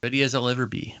Ready as I'll ever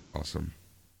be. Awesome.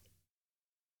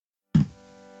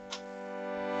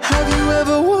 Have you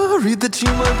ever worried that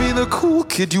you might be the cool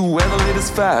kid? You wear the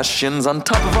latest fashions on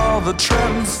top of all the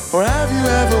trends? Or have you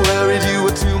ever worried you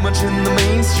were too much in the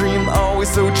mainstream?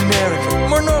 Always so generic,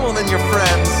 more normal than your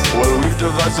friends? Well, we've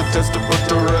devised a test to put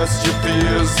to rest your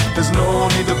fears. There's no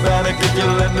need to panic if you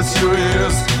lend us your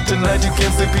ears. Tonight you can't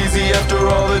sleep easy after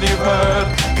all that you've heard.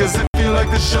 Cause if you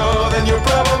like the show, then you're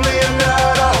probably a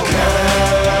nerd. Oh,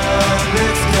 Canon,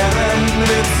 it's Canon,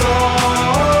 it's all.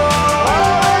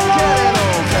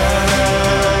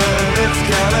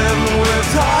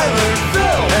 Tyler,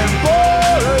 Phil, and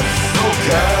Boris. So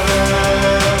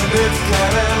Canon, it's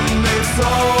Canon, it's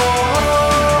all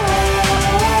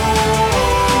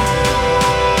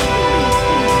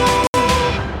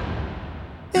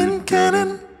in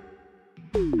Canon.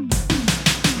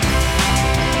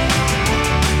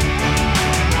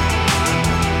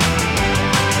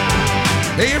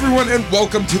 Hey everyone, and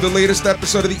welcome to the latest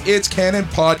episode of the It's Canon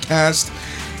podcast.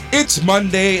 It's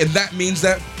Monday, and that means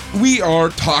that we are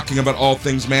talking about all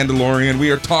things Mandalorian. We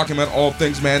are talking about all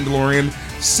things Mandalorian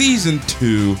Season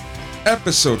 2,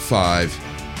 Episode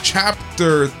 5,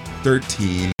 Chapter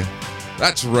 13.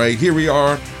 That's right, here we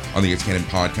are on the It's Canon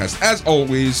podcast. As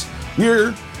always,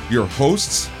 we're your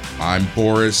hosts. I'm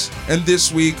Boris, and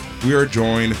this week we are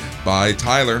joined by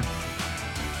Tyler.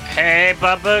 Hey,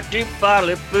 Bubba Doo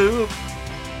Bolly Boo.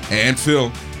 And Phil.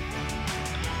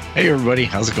 Hey everybody,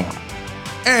 how's it going?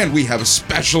 And we have a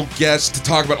special guest to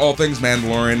talk about all things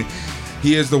Mandalorian.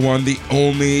 He is the one, the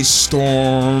only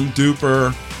Storm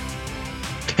Duper.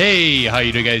 Hey, how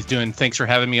you guys doing? Thanks for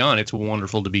having me on. It's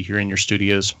wonderful to be here in your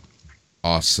studios.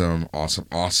 Awesome.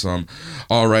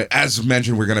 All right, as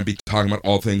mentioned, we're going to be talking about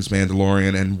all things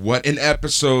Mandalorian, and what an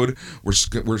episode.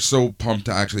 We're so pumped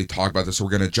to actually talk about this, so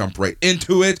we're going to jump right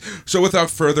into it. So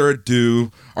without further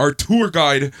ado, our tour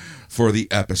guide for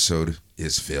the episode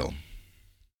is Phil.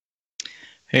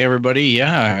 Hey everybody,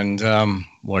 yeah, and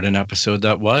what an episode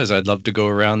that was. I'd love to go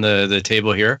around the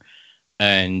table here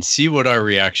and see what our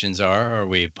reactions are. Are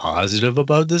we positive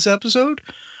about this episode?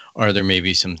 Are there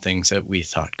maybe some things that we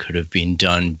thought could have been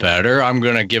done better? I'm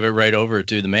going to give it right over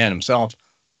to the man himself,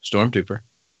 Stormtrooper.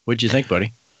 What'd you think,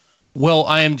 buddy? Well,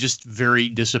 I am just very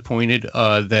disappointed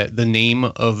that the name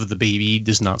of the baby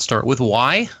does not start with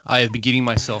Y. I have been getting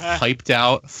myself hyped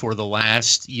out for the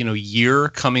last, year,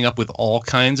 coming up with all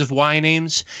kinds of Y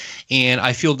names, and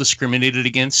I feel discriminated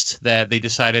against that they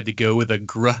decided to go with a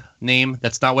Gr name.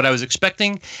 That's not what I was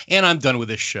expecting, and I'm done with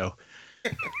this show.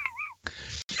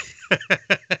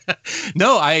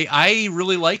 No, I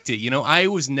really liked it. I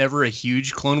was never a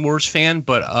huge Clone Wars fan,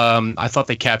 but I thought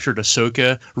they captured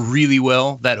Ahsoka really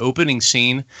well. That opening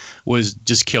scene was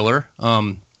just killer.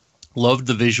 Loved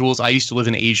the visuals. I used to live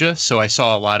in Asia, so I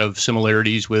saw a lot of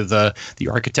similarities with the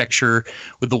architecture,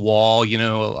 with the wall,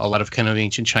 a lot of kind of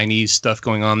ancient Chinese stuff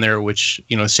going on there, which,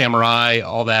 samurai,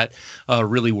 all that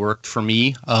really worked for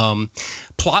me.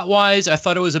 Plot-wise, I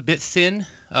thought it was a bit thin.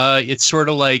 It's sort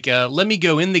of like, let me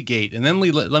go in the gate, and then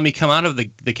let me come out of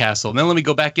the castle, and then let me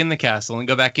go back in the castle and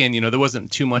go back in. There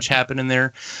wasn't too much happening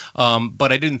there,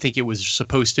 but I didn't think it was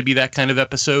supposed to be that kind of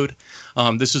episode.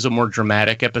 This is a more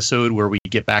dramatic episode where we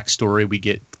get backstory, we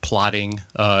get plotting,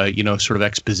 sort of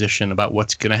exposition about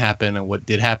what's going to happen and what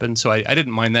did happen. So I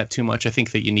didn't mind that too much. I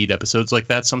think that you need episodes like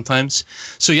that sometimes.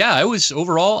 So yeah, I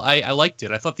liked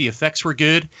it. I thought the effects were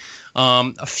good.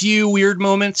 A few weird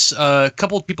moments. A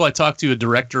couple of people I talked to, a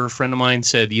director, a friend of mine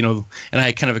said, and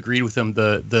I kind of agreed with them,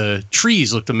 the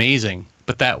trees looked amazing,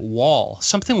 but that wall,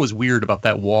 something was weird about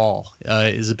that wall.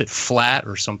 Is a bit flat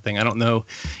or something. I don't know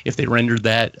if they rendered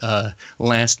that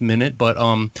last minute, but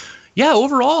yeah,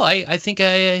 overall, I think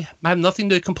I have nothing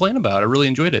to complain about. I really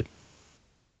enjoyed it.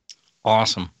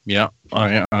 Awesome. Yeah,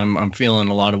 I'm feeling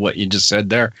a lot of what you just said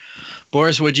there.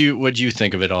 Boris, what'd you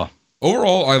think of it all?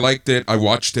 Overall, I liked it. I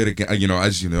watched it again,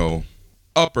 as you know,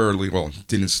 up early. Well,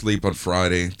 didn't sleep on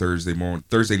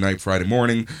Thursday night, Friday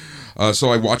morning.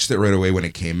 So I watched it right away when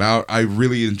it came out. I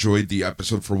really enjoyed the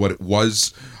episode for what it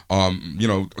was.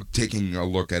 Taking a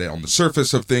look at it on the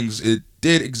surface of things, it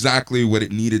did exactly what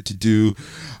it needed to do.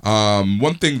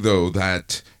 One thing, though,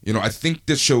 that, I think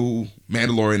this show,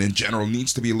 Mandalorian in general,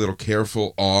 needs to be a little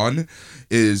careful on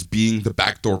is being the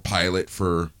backdoor pilot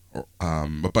for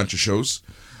a bunch of shows.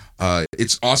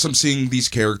 It's awesome seeing these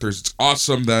characters. It's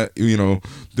awesome that,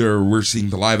 we're seeing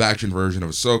the live action version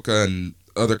of Ahsoka and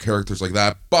other characters like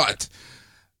that. But,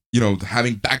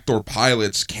 having backdoor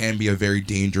pilots can be a very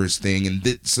dangerous thing.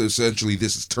 And so essentially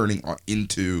this is turning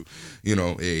into,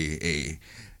 a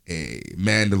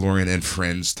Mandalorian and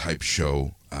Friends type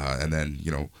show. And then,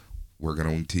 we're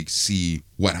going to see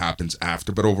what happens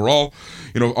after. But overall,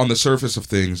 on the surface of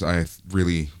things, I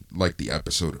really like the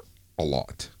episode a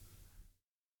lot.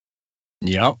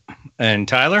 Yep. And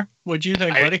Tyler, what'd you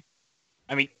think, buddy?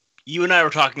 I mean, you and I were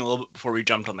talking a little bit before we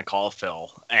jumped on the call,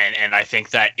 Phil, and I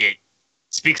think that it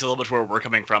speaks a little bit to where we're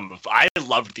coming from. I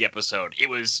loved the episode. It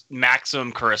was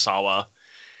maximum Kurosawa,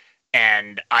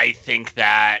 and I think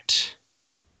that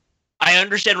I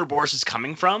understand where Boris is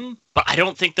coming from, but I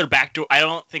don't think they're backdoor. I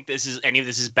don't think any of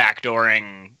this is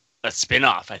backdooring a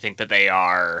spin-off. I think that they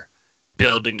are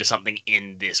building to something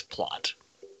in this plot.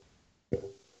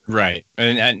 Right.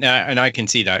 And I can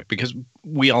see that because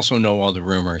we also know all the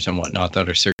rumors and whatnot that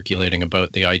are circulating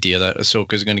about the idea that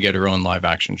Ahsoka is going to get her own live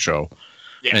action show.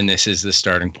 Yeah. And this is the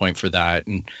starting point for that.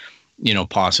 And,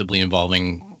 possibly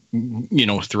involving,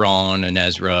 Thrawn and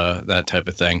Ezra, that type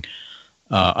of thing.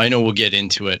 I know we'll get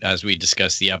into it as we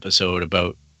discuss the episode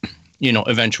about,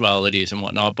 eventualities and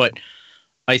whatnot. But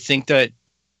I think that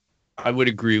I would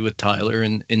agree with Tyler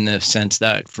in the sense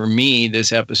that for me,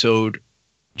 this episode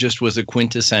just was a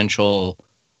quintessential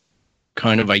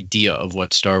kind of idea of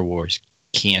what Star Wars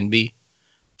can be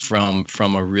from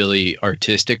a really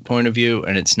artistic point of view.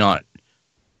 And it's not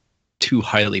too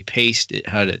highly paced. It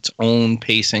had its own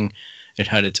pacing. It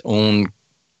had its own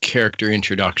character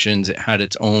introductions. It had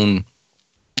its own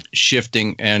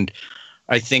shifting. And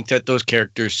I think that those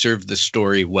characters serve the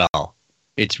story well.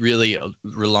 It's really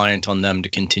reliant on them to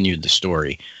continue the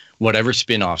story. Whatever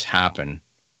spin-offs happen.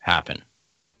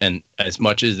 And as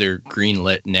much as they're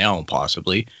greenlit now,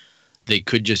 possibly, they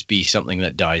could just be something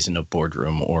that dies in a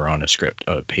boardroom or on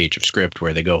a page of script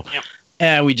where they go,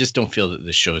 we just don't feel that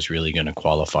this show is really going to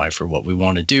qualify for what we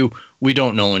want to do. We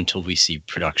don't know until we see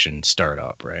production start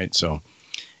up, right? So,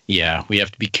 yeah, we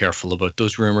have to be careful about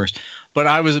those rumors. But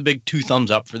I was a big 2 thumbs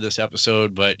up for this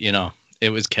episode, but, it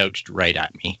was couched right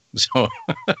at me. So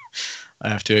I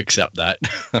have to accept that.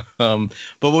 But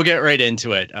we'll get right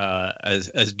into it. As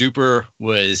Duper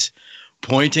was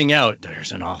pointing out,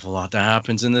 there's an awful lot that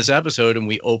happens in this episode, and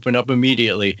we open up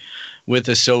immediately with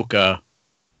Ahsoka,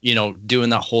 doing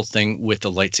that whole thing with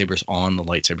the lightsabers on, the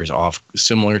lightsabers off,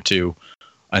 similar to,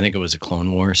 I think it was a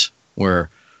Clone Wars, where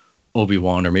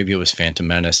Obi-Wan, or maybe it was Phantom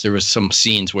Menace, there was some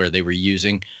scenes where they were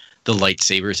using the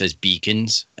lightsabers as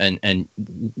beacons and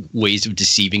ways of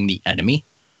deceiving the enemy.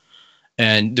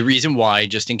 And the reason why,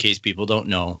 just in case people don't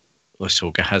know,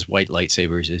 Ahsoka has white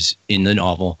lightsabers is in the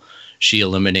novel. She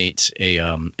eliminates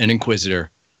an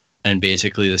Inquisitor, and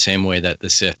basically the same way that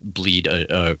the Sith bleed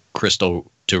a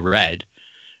crystal to red,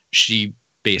 she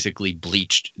basically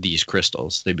bleached these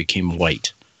crystals. They became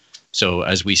white. So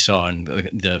as we saw in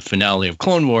the finale of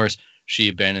Clone Wars, she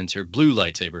abandons her blue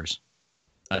lightsabers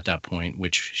at that point,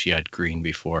 which she had green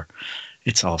before.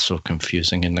 It's also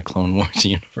confusing in the Clone Wars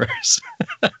universe.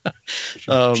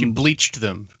 She bleached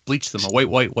them.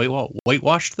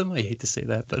 Whitewashed them. I hate to say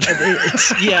that, but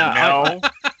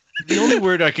the only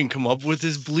word I can come up with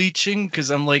is bleaching,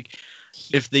 because I'm like,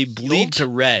 if they bleed to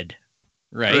red,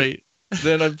 right?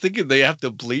 Then I'm thinking they have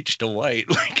to bleach to white.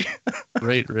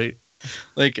 Right.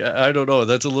 Like, I don't know.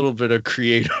 That's a little bit of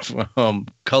creative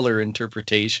color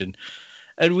interpretation.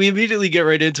 And we immediately get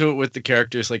right into it with the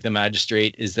characters. Like, the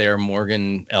Magistrate is there,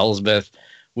 Morgan Elsbeth,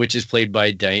 which is played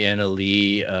by Diana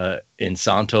Lee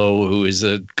Insanto, who is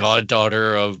a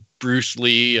goddaughter of Bruce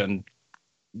Lee, and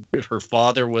her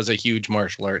father was a huge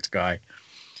martial arts guy.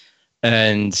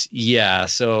 And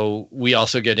so we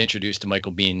also get introduced to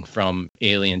Michael Biehn from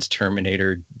Aliens,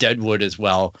 Terminator, Deadwood as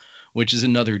well, which is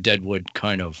another Deadwood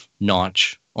kind of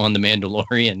notch on the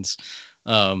Mandalorian's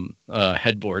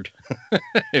headboard,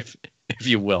 if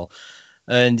you will.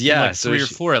 And like 3 or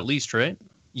 4 at least, right?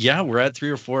 Yeah, we're at 3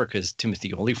 or 4 because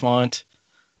Timothy Olyphant.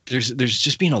 There's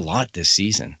just been a lot this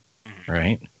season,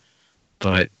 right?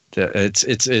 But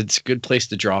it's a good place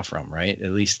to draw from, right?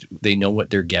 At least they know what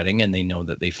they're getting, and they know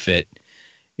that they fit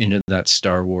into that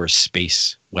Star Wars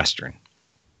space western.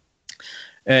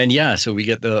 And so we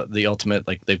get the ultimate,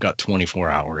 like, they've got 24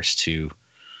 hours to,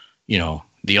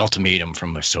 the ultimatum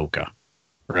from Ahsoka.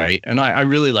 Right. And I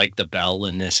really like the bell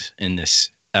in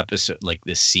this episode, like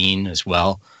this scene as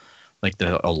well, like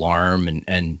the alarm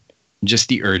and just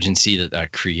the urgency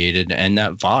that created, and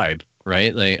that vibe.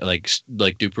 Right. Like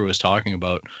Duper was talking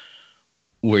about,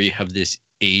 where you have this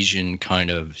Asian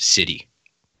kind of city.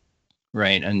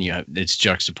 Right. And it's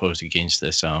juxtaposed against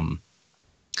this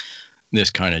this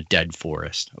kind of dead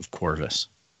forest of Corvus.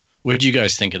 What did you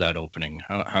guys think of that opening?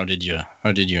 How did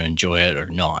you enjoy it or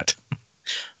not?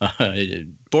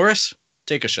 Boris,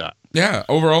 take a shot. Yeah,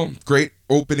 overall, great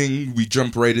opening. We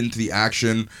jump right into the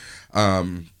action.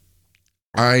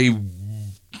 I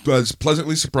was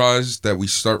pleasantly surprised that we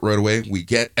start right away. We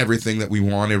get everything that we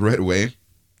wanted right away.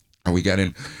 And we get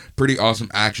in pretty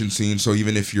awesome action scenes. So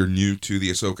even if you're new to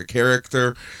the Ahsoka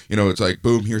character, it's like,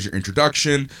 boom, here's your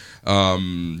introduction.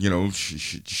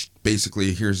 She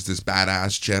basically, here's this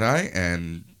badass Jedi,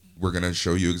 and we're going to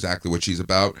show you exactly what she's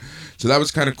about. So that was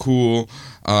kind of cool.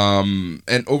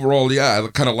 And overall, yeah, I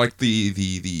kind of like the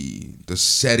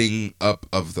setting up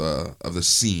of the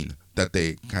scene that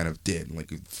they kind of did,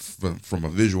 like from a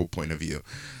visual point of view.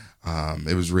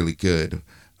 It was really good.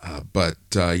 It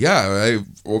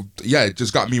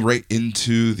just got me right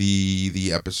into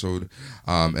the episode,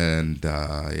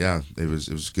 it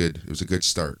was good. It was a good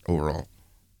start overall.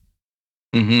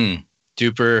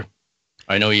 Duper.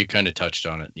 I know you kind of touched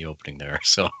on it in the opening there,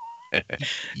 so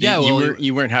yeah.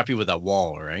 You weren't happy with that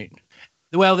wall, right?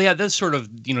 Well, yeah, that's sort of,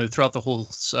 throughout the whole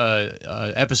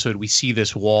episode, we see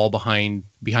this wall behind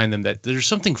them, that there's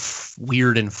something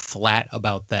weird and flat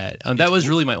about that. That was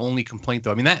really my only complaint,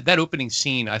 though. I mean, that opening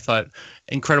scene, I thought,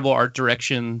 incredible art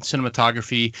direction,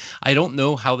 cinematography. I don't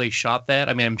know how they shot that.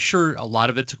 I mean, I'm sure a lot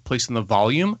of it took place in the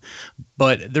volume,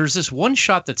 but there's this one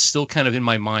shot that's still kind of in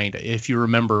my mind. If you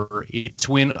remember, it's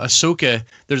when Ahsoka,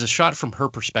 there's a shot from her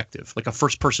perspective, like a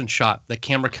first-person shot. The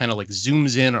camera kind of like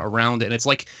zooms in around it, and it's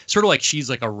like sort of like she's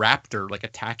like a raptor, like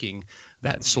attacking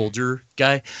that soldier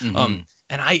guy.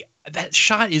 And that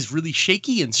shot is really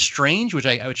shaky and strange, which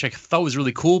I thought was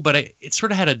really cool, but it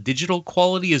sort of had a digital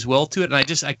quality as well to it, and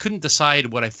I couldn't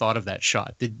decide what I thought of that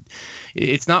shot.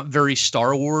 It's not very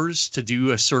Star Wars to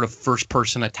do a sort of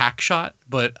first-person attack shot,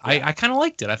 but yeah. I kind of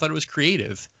liked it. I thought it was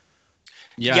creative.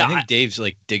 Yeah, I think Dave's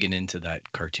like digging into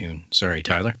that cartoon. Sorry,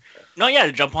 Tyler. No, yeah,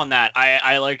 to jump on that,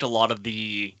 I liked a lot of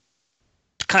the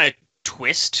kind of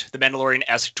twist, the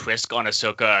Mandalorian-esque twist on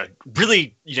Ahsoka,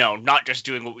 really, not just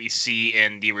doing what we see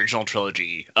in the original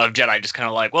trilogy of Jedi, just kind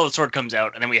of like, well, the sword comes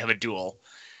out and then we have a duel,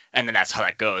 and then that's how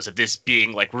that goes. Of this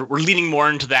being like, we're leaning more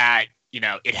into that,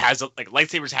 it has like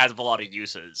lightsabers have a lot of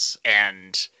uses,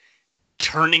 and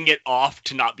turning it off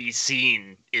to not be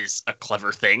seen is a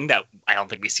clever thing that I don't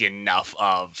think we see enough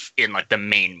of in like the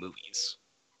main movies.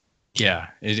 Yeah,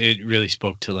 it really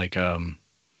spoke to like a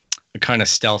kind of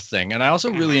stealth thing. And I also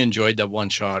really enjoyed that one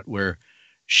shot where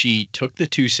she took the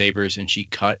two sabers and she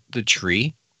cut the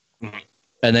tree,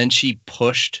 and then she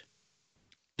pushed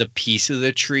the piece of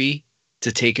the tree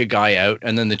to take a guy out,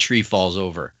 and then the tree falls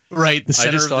over. Right, the center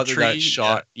I just of thought the tree. That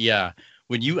shot, yeah,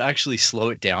 when you actually slow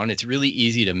it down, it's really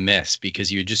easy to miss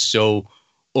because you're just so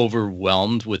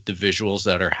overwhelmed with the visuals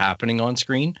that are happening on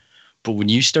screen. But when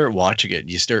you start watching it,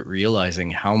 you start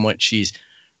realizing how much she's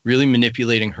really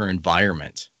manipulating her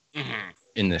environment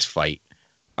in this fight.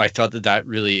 I thought that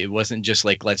really, it wasn't just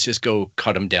like, let's just go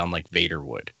cut him down like Vader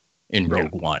would in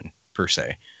Rogue One, per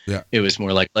se. Yeah. It was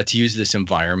more like, let's use this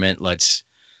environment. Let's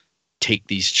take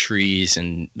these trees.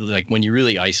 And like, when you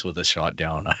really ISO the shot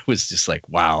down, I was just like,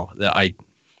 wow,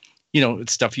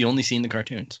 it's stuff you only see in the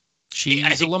cartoons.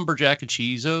 She's a lumberjack and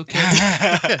she's okay.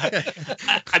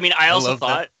 I mean, I also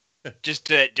thought, just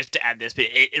to add this, but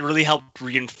it really helped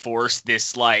reinforce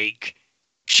this, like,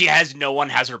 no one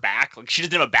has her back. Like, she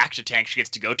doesn't have a back to tank she gets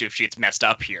to go to if she gets messed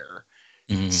up here.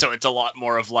 So it's a lot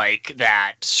more of like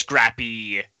that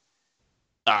scrappy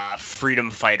freedom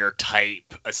fighter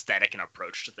type aesthetic and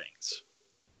approach to things.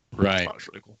 Right. That was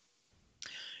really cool.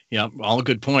 Yeah, all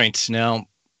good points. Now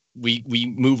we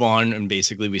move on, and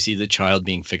basically we see the child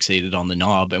being fixated on the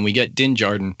knob, and we get Din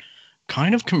Djarin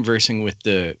kind of conversing with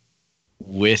the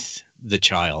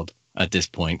child at this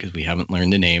point, because we haven't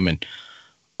learned the name. And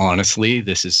honestly,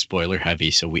 this is spoiler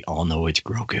heavy, so we all know it's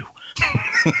Grogu.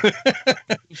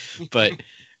 But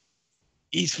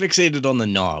he's fixated on the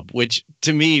knob, which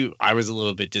to me, I was a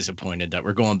little bit disappointed that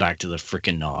we're going back to the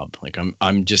freaking knob. Like,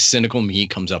 I'm just cynical me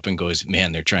comes up and goes,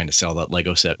 man, they're trying to sell that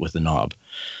Lego set with the knob.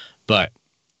 But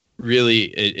really,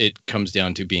 it comes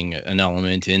down to being an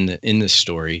element in the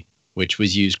story, which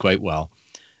was used quite well.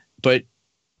 But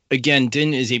again,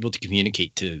 Din is able to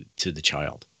communicate to the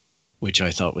child, which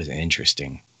I thought was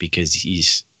interesting, because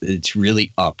it's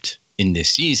really upped in this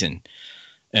season.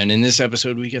 And in this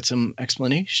episode, we get some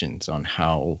explanations on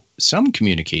how some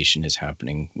communication is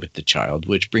happening with the child,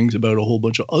 which brings about a whole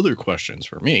bunch of other questions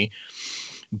for me.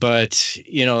 But,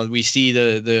 we see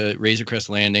the Razor Crest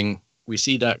landing. We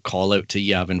see that call out to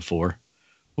Yavin 4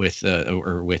 with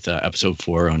episode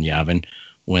 4 on Yavin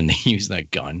when they use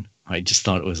that gun. I just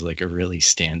thought it was like a really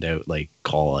standout like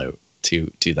call out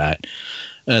to that.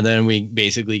 And then we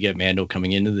basically get Mando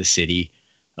coming into the city,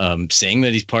 saying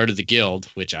that he's part of the guild,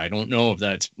 which I don't know if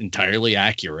that's entirely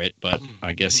accurate, but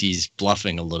I guess he's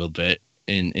bluffing a little bit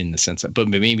in the sense that, but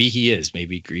maybe he is.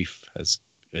 Maybe Grief has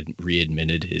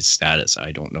readmitted his status.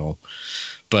 I don't know.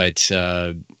 But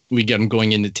we get him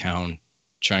going into town,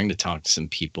 trying to talk to some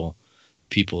people.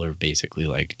 People are basically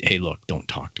like, hey, look, don't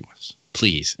talk to us,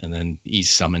 please. And then he's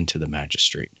summoned to the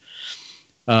magistrate.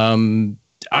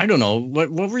 I don't know.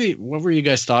 What were you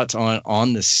guys' thoughts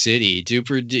on the city?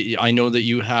 Duper, I know that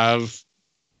you have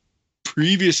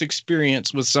previous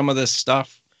experience with some of this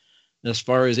stuff as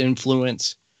far as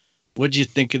influence. What do you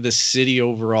think of the city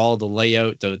overall, the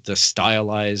layout, the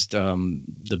stylized,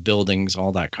 the buildings,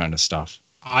 all that kind of stuff?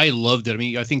 I loved it. I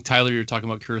mean, I think Tyler, you were talking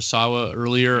about Kurosawa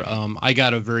earlier. I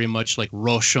got a very much like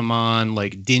Rashomon,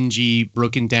 like dingy,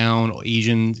 broken down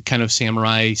Asian kind of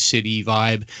samurai city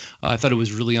vibe. I thought it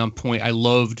was really on point. I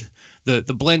loved the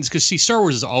blends, because see, Star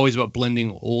Wars is always about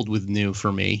blending old with new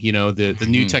for me. You know, the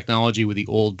new technology with the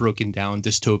old, broken down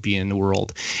dystopian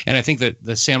world, and I think that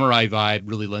the samurai vibe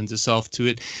really lends itself to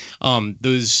it.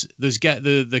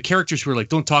 The characters who are like,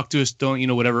 don't talk to us, don't, you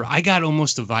know, whatever. I got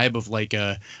almost a vibe of like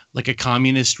a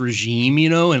communist regime, you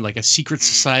know, and like a secret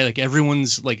society, like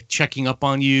everyone's like checking up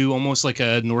on you, almost like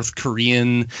a North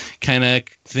Korean kind of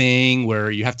thing where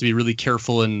you have to be really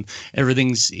careful and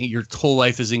your whole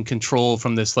life is in control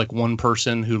from this like one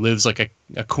person who lives like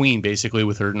a queen basically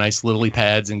with her nice lily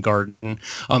pads and garden.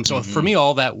 So for me,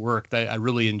 all that worked. I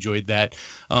really enjoyed that.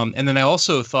 And then I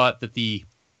also thought that the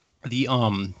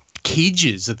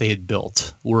cages that they had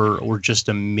built were just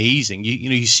amazing.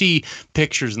 You see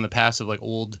pictures in the past of like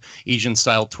old Asian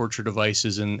style torture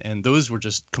devices, and those were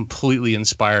just completely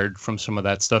inspired from some of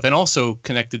that stuff, and also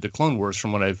connected to Clone Wars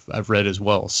from what I've read as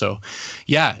well. So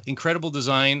yeah, incredible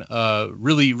design,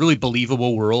 really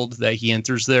believable world that he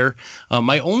enters there.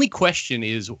 My only question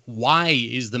is, why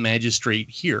is the magistrate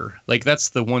here? Like, that's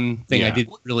the one thing I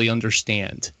didn't really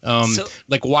understand.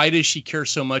 Like, why does she care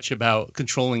so much about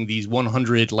controlling these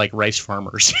 100 like rice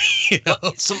farmers? You know?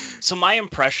 So my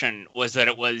impression was that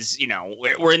it was, you know,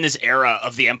 we're in this era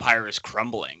of the empire is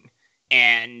crumbling,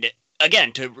 and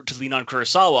again, to lean on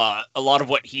Kurosawa, a lot of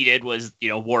what he did was, you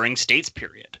know, warring states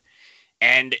period,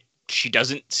 and she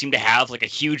doesn't seem to have like a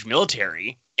huge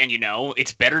military, and you know,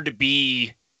 it's better to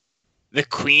be the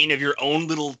queen of your own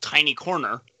little tiny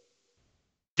corner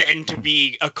than to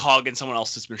be a cog in someone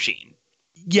else's machine.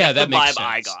 Yeah, that makes sense. The vibe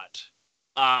I got.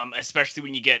 Especially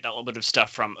when you get a little bit of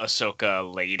stuff from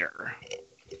Ahsoka later.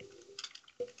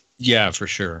 Yeah, for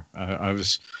sure. I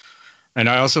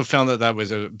also found that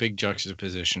was a big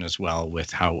juxtaposition as well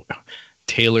with how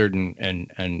tailored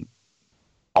and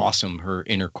awesome her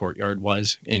inner courtyard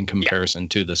was in comparison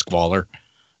to the squalor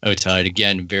outside.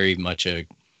 Again, very much a,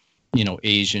 you know,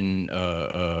 Asian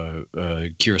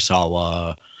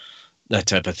Kurosawa, that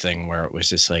type of thing, where it was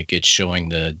just like it's showing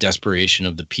the desperation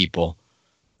of the people.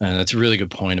 And that's a really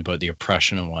good point about the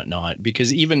oppression and whatnot,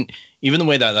 because even the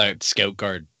way that scout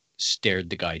guard stared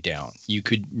the guy down, you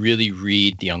could really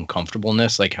read the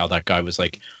uncomfortableness, like how that guy was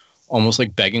like almost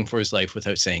like begging for his life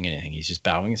without saying anything. He's just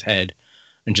bowing his head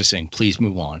and just saying, please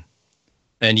move on.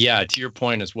 And yeah, to your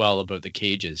point as well about the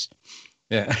cages.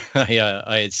 Yeah,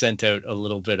 I had sent out a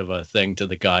little bit of a thing to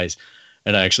the guys,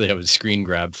 and I actually have a screen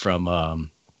grab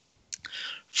from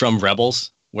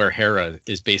Rebels, where Hera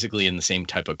is basically in the same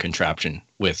type of contraption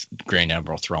with Grand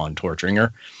Admiral Thrawn torturing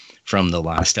her from the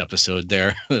last episode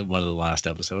there, one of the last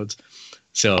episodes.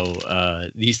 So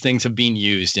these things have been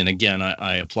used. And again,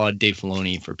 I applaud Dave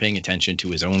Filoni for paying attention to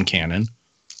his own canon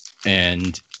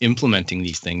and implementing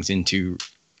these things into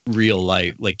real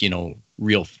life, like, you know,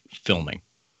 real filming.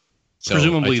 So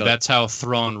presumably that's how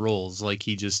Thrawn rolls. Like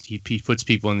he puts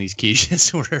people in these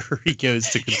cages wherever he goes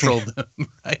to control them.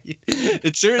 Right?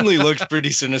 It certainly looks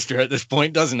pretty sinister at this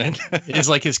point, doesn't it? It's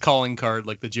like his calling card,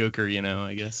 like the Joker, you know,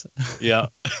 I guess. Yeah.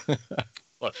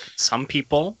 Look, some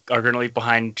people are going to leave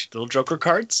behind little Joker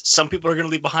cards. Some people are going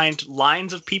to leave behind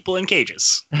lines of people in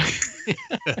cages.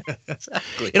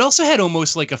 Exactly. It also had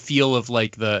almost like a feel of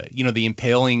like the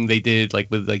impaling they did like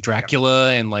with like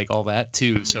Dracula and like all that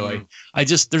too. So I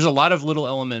just, there's a lot of little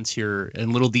elements here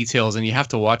and little details, and you have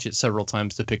to watch it several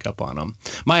times to pick up on them.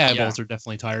 My eyeballs are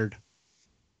definitely tired.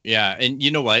 Yeah. And you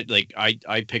know what? Like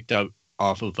I picked up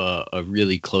off of a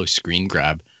really close screen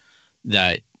grab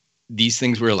that these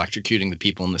things were electrocuting the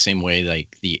people in the same way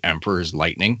like the Emperor's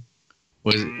lightning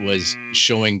was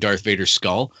showing Darth Vader's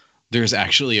skull. There's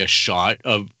actually a shot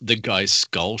of the guy's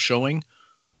skull showing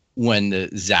when the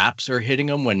zaps are hitting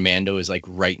him, when Mando is like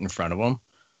right in front of him.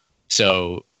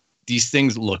 So these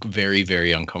things look very,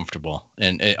 very uncomfortable.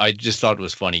 And I just thought it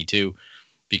was funny too,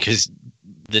 because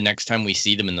the next time we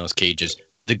see them in those cages,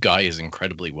 the guy is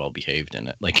incredibly well behaved in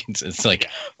it. Like it's like,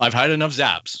 I've had enough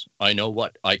zaps. I know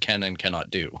what I can and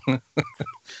cannot do.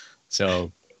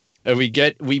 So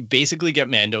we basically get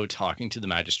Mando talking to the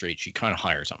magistrate. She kind of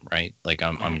hires him, right? Like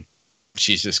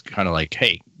she's just kind of like,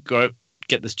 hey, go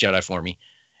get this Jedi for me,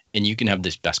 and you can have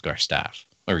this Beskar staff,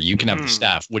 or you can have the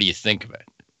staff. What do you think of it?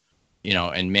 You know,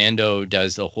 and Mando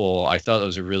does the whole. I thought it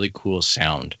was a really cool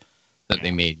sound that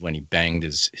they made when he banged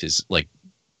his like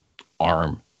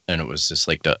arm, and it was just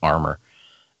like the armor,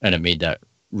 and it made that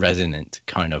resonant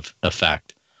kind of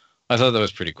effect. I thought that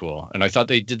was pretty cool, and I thought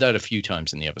they did that a few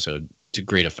times in the episode to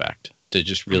great effect to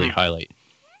just really highlight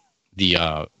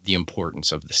the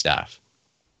importance of the staff.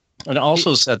 And it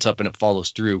also sets up and it follows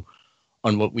through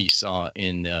on what we saw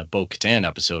in the Bo-Katan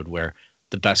episode, where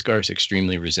the Beskar is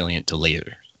extremely resilient to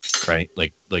lasers, right?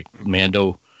 Like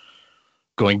Mando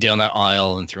going down that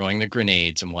aisle and throwing the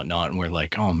grenades and whatnot, and we're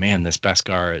like, oh man, this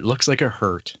Beskar, it looks like it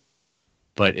hurt,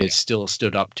 but it still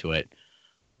stood up to it.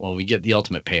 Well, we get the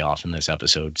ultimate payoff in this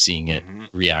episode, seeing it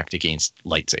react against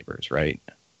lightsabers, right?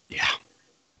 Yeah.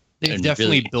 They've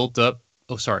definitely built up.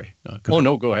 Oh, sorry.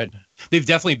 No, go ahead. They've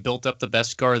definitely built up the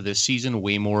Beskar this season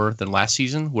way more than last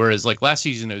season. Whereas like last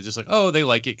season, it was just like, oh, they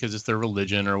like it because it's their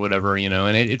religion or whatever, you know,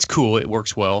 and it's cool. It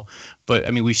works well. But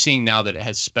I mean, we've seen now that it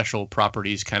has special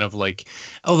properties, kind of like,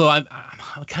 although I'm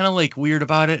kind of like weird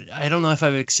about it. I don't know if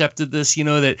I've accepted this, you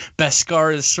know, that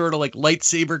Beskar is sort of like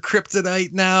lightsaber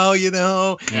kryptonite now, you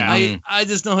know. Yeah. I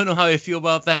just don't know how I feel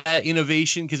about that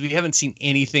innovation, because we haven't seen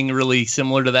anything really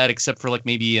similar to that except for like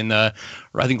maybe in I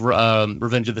think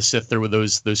Revenge of the Sith, there were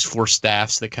those Force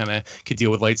staffs that kind of could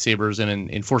deal with lightsabers, and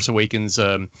in Force Awakens,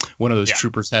 one of those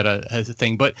troopers had a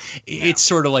thing. But it's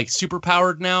sort of like super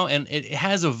powered now, and it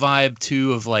has a vibe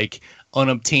too of like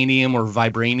unobtainium or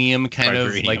vibranium kind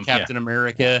of like Captain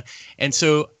America. And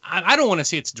so I don't want to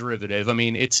say it's derivative. I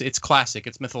mean, it's classic,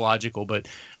 it's mythological, but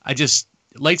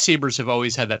lightsabers have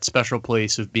always had that special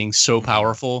place of being so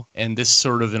powerful, and this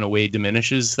sort of in a way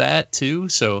diminishes that too.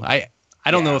 So I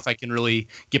don't know if I can really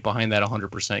get behind that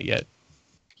 100% yet.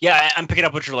 Yeah, I'm picking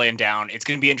up what you're laying down. It's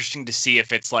going to be interesting to see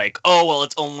if it's like, oh, well,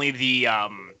 it's only the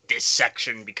this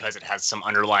section because it has some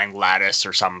underlying lattice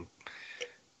or some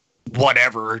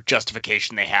whatever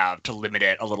justification they have to limit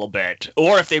it a little bit.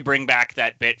 Or if they bring back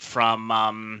that bit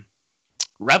from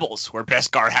Rebels, where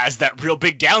Beskar has that real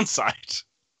big downside.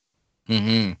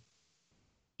 Mm-hmm.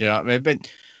 Yeah,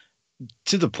 but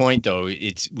to the point, though,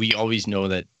 we always know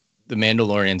that the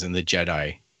Mandalorians and the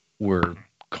Jedi were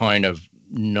kind of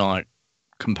not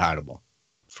compatible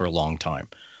for a long time.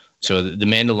 So the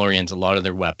Mandalorians, a lot of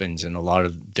their weapons and a lot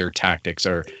of their tactics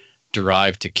are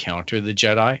derived to counter the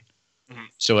Jedi.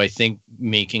 So I think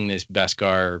making this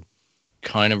Beskar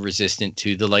kind of resistant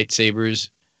to the lightsabers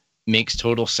makes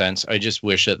total sense. I just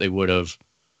wish that they would have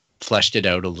fleshed it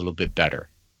out a little bit better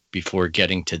before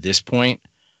getting to this point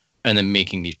and then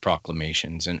making these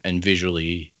proclamations and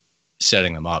visually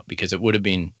setting them up, because it would have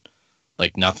been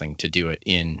like nothing to do it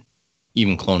in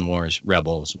even Clone Wars,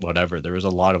 Rebels, whatever. There was a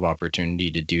lot of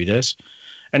opportunity to do this.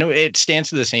 And it stands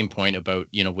to the same point about,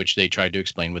 you know, which they tried to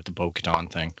explain with the Bo-Katan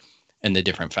thing and the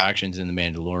different factions in the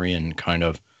Mandalorian kind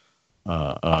of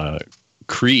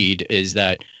creed, is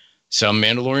that some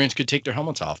Mandalorians could take their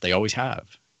helmets off. They always have.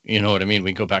 You know what I mean?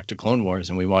 We go back to Clone Wars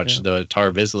and we watch the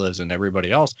Tar Vizslas and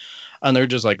everybody else, and they're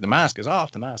just like, the mask is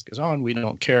off, the mask is on. We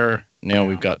don't care. Now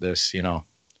we've got this, you know,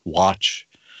 watch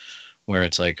where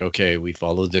it's like, okay, we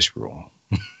follow this rule.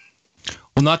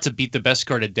 Well, not to beat the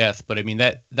Beskar to death, but I mean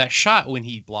that shot when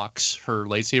he blocks her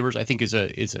lightsabers, I think is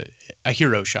a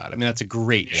hero shot. I mean, that's a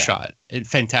great shot and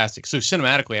fantastic. So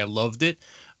cinematically, I loved it.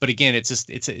 But again,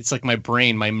 it's like my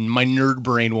brain, my nerd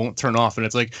brain won't turn off, and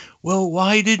it's like, well,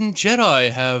 why didn't Jedi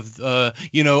have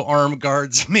armed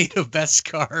guards made of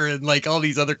Beskar, and like all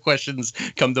these other questions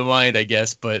come to mind, I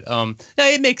guess. But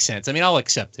it makes sense. I mean, I'll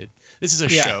accept it. This is a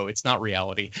show; it's not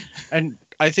reality. And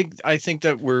I think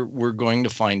that we're going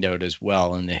to find out as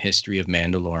well in the history of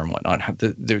Mandalore and whatnot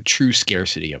the true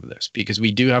scarcity of this, because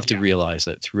we do have to realize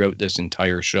that throughout this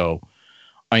entire show,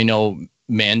 I know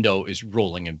Mando is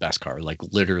rolling in Beskar, like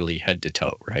literally head to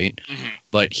toe, right? Mm-hmm.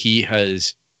 But he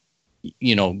has,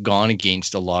 gone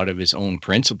against a lot of his own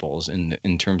principles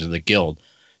in terms of the guild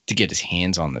to get his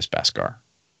hands on this Beskar.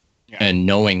 Yeah. And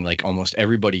knowing like almost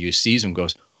everybody who sees him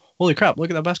goes, holy crap,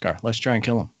 look at that Beskar. Let's try and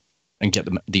kill him and get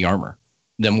the armor.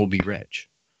 Then we'll be rich.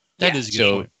 That is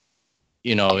good.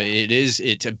 So,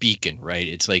 it's a beacon, right?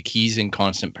 It's like he's in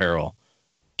constant peril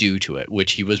due to it,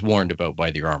 which he was warned about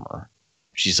by the armorer.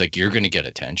 She's like, you're going to get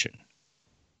attention,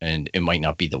 and it might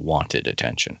not be the wanted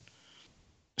attention.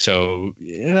 So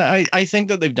I think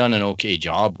that they've done an okay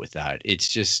job with that. It's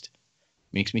just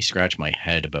makes me scratch my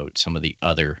head about some of the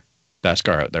other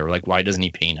Beskar out there. Like, why doesn't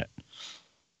he paint it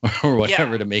or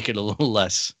whatever to make it a little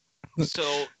less?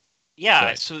 So,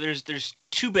 Yeah, so there's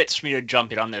two bits for me to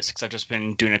jump in on this because I've just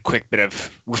been doing a quick bit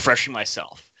of refreshing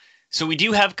myself. So we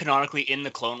do have canonically in the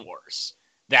Clone Wars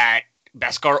that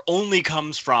Beskar only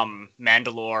comes from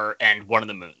Mandalore and one of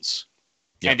the moons.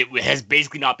 Yeah. And it has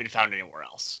basically not been found anywhere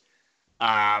else.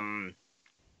 And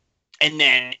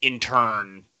then, in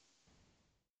turn,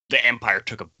 the Empire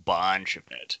took a bunch of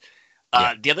it.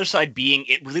 The other side being,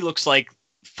 it really looks like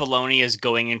Filoni is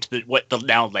going into what the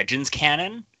now Legends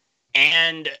canon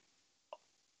and,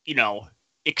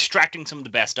 extracting some of the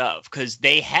best of. Because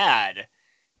they had,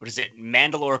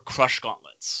 Mandalore Crush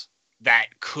Gauntlets that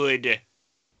could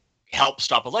help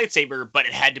stop a lightsaber, but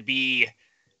it had to be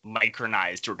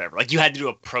micronized or whatever. Like, you had to do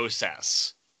a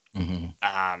process. Mm-hmm.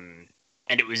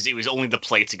 And it was only the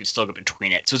plates you could still go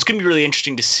between it. So it's going to be really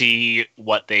interesting to see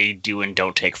what they do and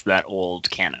don't take from that old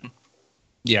canon.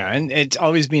 Yeah, and it's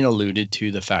always been alluded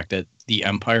to the fact that the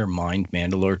Empire mined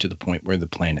Mandalore to the point where the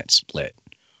planet split,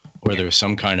 where there was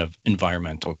some kind of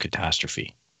environmental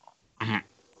catastrophe. Mm-hmm.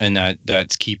 And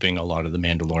that's keeping a lot of the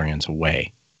Mandalorians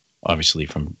away, obviously,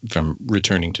 from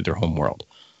returning to their home world.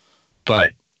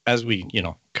 But as we,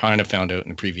 kind of found out in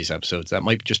the previous episodes, that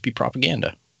might just be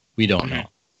propaganda. We don't know.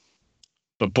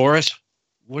 But Boris,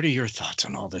 what are your thoughts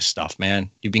on all this stuff, man?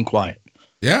 You've been quiet.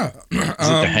 Yeah. Is it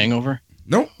the hangover?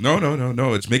 No.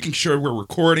 It's making sure we're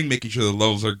recording, making sure the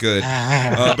levels are good.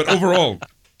 But overall,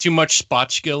 too much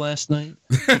spotchka last night.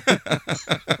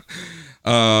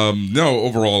 No,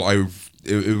 overall,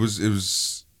 it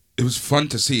was fun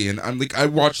to see, and I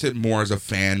watched it more as a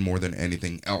fan more than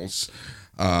anything else.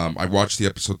 I watched the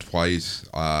episode twice.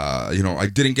 I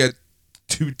didn't get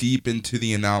too deep into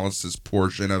the analysis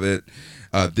portion of it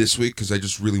this week because I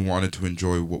just really wanted to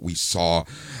enjoy what we saw,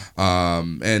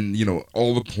 and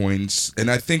all the points.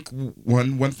 And I think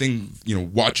one thing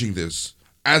watching this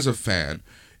as a fan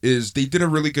is they did a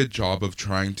really good job of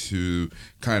trying to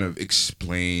kind of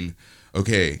explain,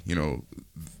 okay,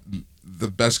 the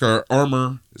Beskar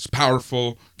armor is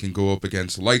powerful, can go up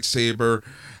against a lightsaber.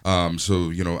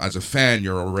 So as a fan,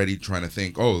 you're already trying to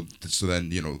think, oh, so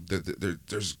then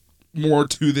there's more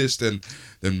to this than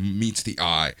meets the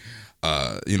eye.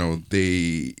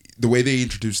 The way they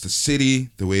introduced the city,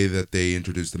 the way that they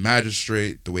introduced the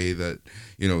magistrate, the way that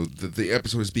the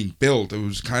episode is being built, it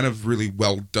was kind of really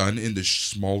well done in this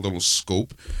small little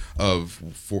scope of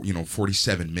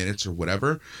 47 minutes or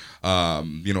whatever.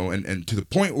 And to the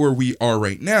point where we are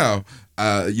right now,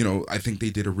 I think they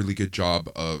did a really good job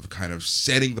of kind of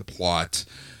setting the plot.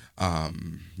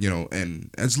 And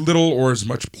as little or as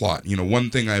much plot. One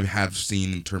thing I have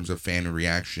seen in terms of fan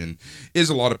reaction is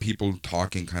a lot of people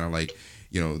talking kind of like,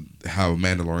 how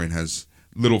Mandalorian has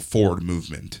little forward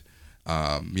movement.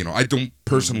 I don't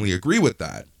personally agree with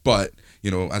that, but,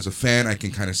 as a fan, I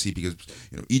can kind of see because,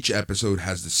 each episode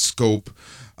has the scope,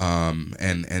 and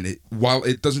it, while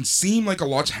it doesn't seem like a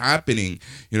lot's happening,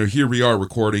 here we are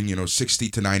recording, 60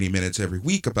 to 90 minutes every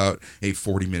week about a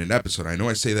 40-minute episode. I know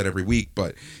I say that every week,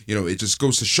 but, it just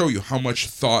goes to show you how much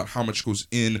thought, how much goes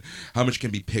in, how much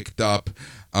can be picked up,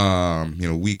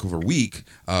 week over week.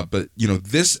 But,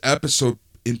 this episode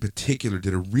in particular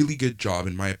did a really good job,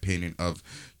 in my opinion, of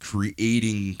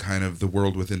creating kind of the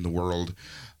world within the world.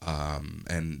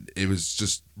 And it was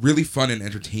just really fun and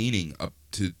entertaining up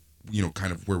to,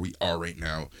 kind of where we are right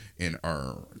now in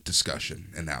our discussion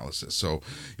analysis. So,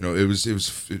 it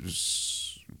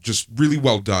was just really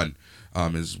well done,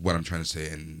 is what I'm trying to say.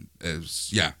 And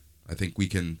I think we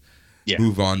can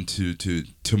move on to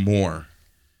more.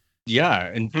 Yeah.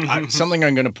 And something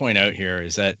I'm going to point out here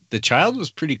is that the child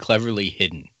was pretty cleverly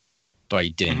hidden by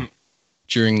Din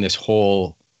during this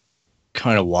whole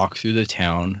kind of walk through the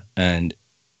town and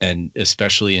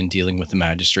especially in dealing with the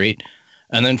magistrate.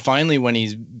 And then finally, when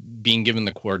he's being given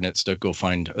the coordinates to go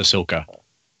find Ahsoka,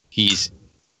 he's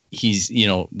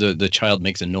the child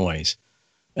makes a noise,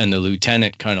 and the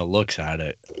lieutenant kind of looks at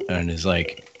it and is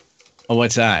like, "Oh,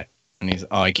 what's that?" And he's,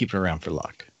 "Oh, I keep it around for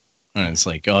luck." And it's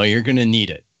like, "Oh, you're gonna need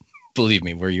it. Believe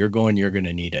me, where you're going, you're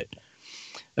gonna need it."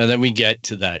 And then we get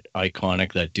to that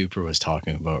iconic that Duper was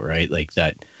talking about, right? Like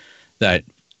that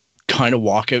kind of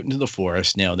walk out into the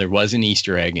forest. Now, there was an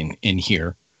Easter egg in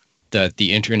here that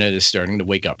the internet is starting to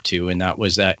wake up to, and that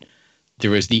was that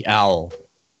there was the owl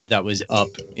that was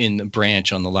up in the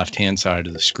branch on the left-hand side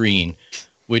of the screen,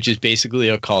 which is basically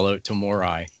a call out to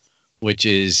Morai, which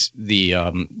is the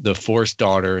Force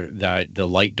daughter, the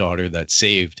light daughter that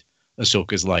saved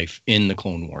Ahsoka's life in the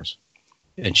Clone Wars.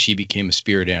 And she became a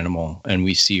spirit animal, and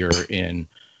we see her in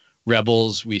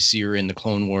Rebels. We see her in the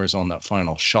Clone Wars on that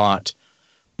final shot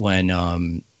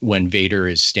when Vader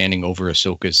is standing over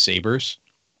Ahsoka's sabers.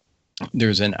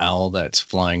 There's an owl that's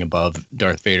flying above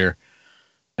Darth Vader,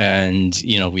 And,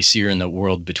 we see her in the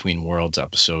World Between Worlds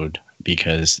episode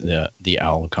because the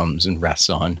owl comes and rests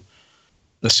on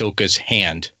Ahsoka's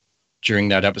hand during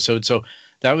that episode. So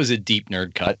that was a deep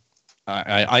nerd cut.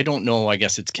 I don't know. I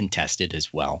guess it's contested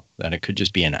as well that it could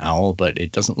just be an owl, but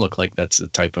it doesn't look like that's the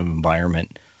type of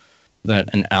environment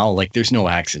that an owl, like there's no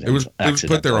accident. It was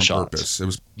put there on shots. purpose. It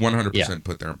was 100%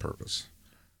 put there on purpose.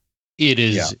 It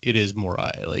is. Yeah. It is more.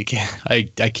 I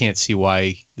can't see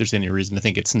why there's any reason to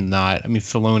think it's not. I mean,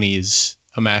 Filoni is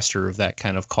a master of that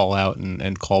kind of call out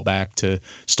and call back to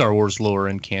Star Wars lore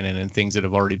and canon and things that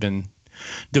have already been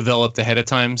developed ahead of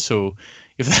time. So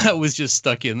if that was just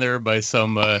stuck in there by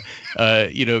some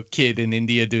kid in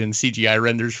India doing CGI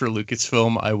renders for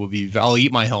Lucasfilm, I'll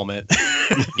eat my helmet.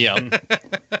 Yeah.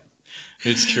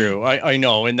 It's true. I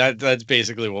know. And that's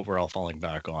basically what we're all falling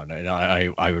back on. And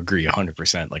I agree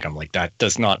 100%. Like, I'm like, that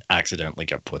does not accidentally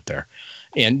get put there.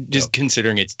 And just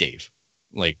considering it's Dave,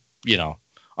 like,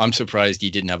 I'm surprised he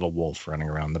didn't have a wolf running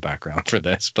around in the background for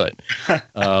this. But,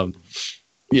 and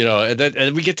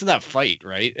we get to that fight,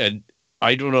 right? And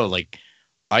I don't know, like,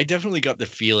 I definitely got the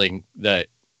feeling that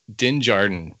Din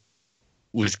Djarin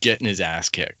was getting his ass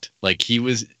kicked. Like, he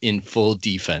was in full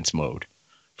defense mode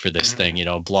for this thing,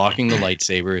 blocking the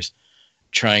lightsabers,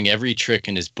 trying every trick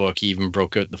in his book. He even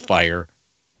broke out the fire,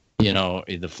 the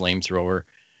flamethrower.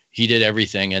 He did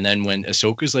everything. And then when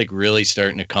Ahsoka's like really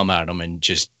starting to come at him and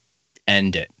just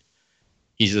end it,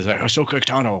 he's just like, Ahsoka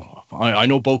Tano, I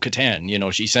know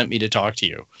Bo-Katan, she sent me to talk to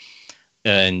you.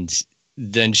 And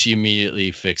then she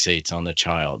immediately fixates on the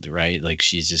child, right? Like,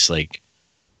 she's just like,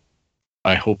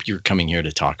 I hope you're coming here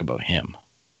to talk about him.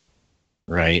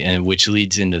 Right. And which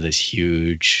leads into this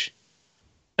huge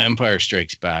Empire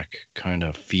Strikes Back kind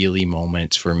of feely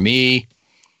moments for me.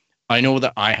 I know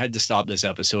that I had to stop this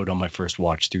episode on my first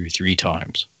watch through 3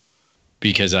 times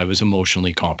because I was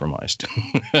emotionally compromised.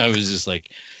 I was just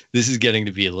like, this is getting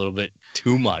to be a little bit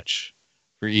too much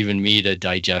for even me to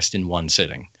digest in one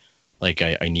sitting. Like,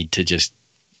 I need to just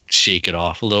shake it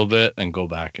off a little bit and go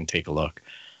back and take a look.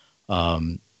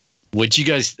 What you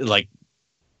guys like?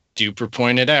 Duper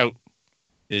pointed out.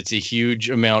 It's a huge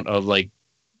amount of like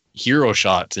hero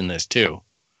shots in this too.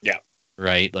 Yeah.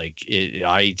 Right. Like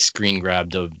I screen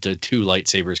grabbed the 2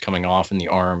 lightsabers coming off in the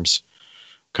arms,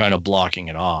 kind of blocking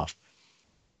it off.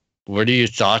 What are your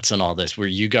thoughts on all this? Were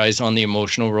you guys on the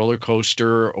emotional roller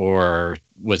coaster, or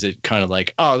was it kind of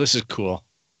like, oh, this is cool?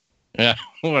 Yeah,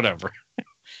 whatever.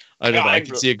 I don't know. I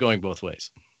can see it going both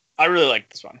ways. I really like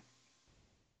this one.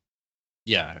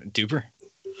 Yeah. Duper.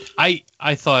 I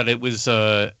thought it was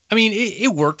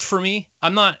it worked for me.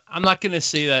 I'm not going to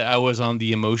say that I was on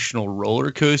the emotional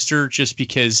roller coaster just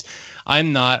because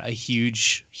I'm not a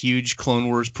huge Clone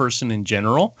Wars person in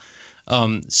general.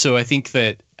 So I think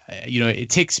that it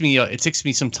takes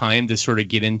me some time to sort of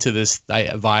get into this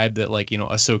vibe that, like,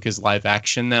 Ahsoka's live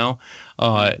action now.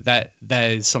 That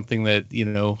is something that,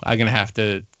 I'm going to have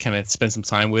to kind of spend some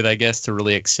time with, I guess, to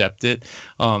really accept it.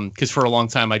 Because for a long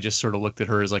time, I just sort of looked at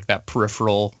her as like that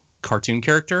peripheral cartoon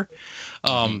character.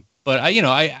 But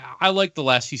I like the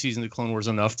last few seasons of Clone Wars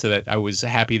enough that I was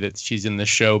happy that she's in this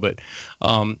show. But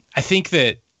I think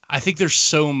there's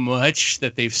so much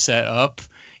that they've set up.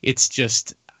 It's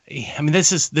just,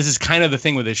 this is kind of the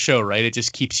thing with this show, right? It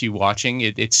just keeps you watching.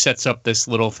 It sets up this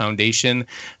little foundation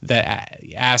that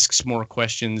asks more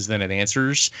questions than it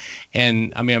answers.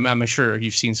 And I'm sure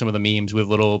you've seen some of the memes with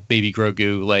little baby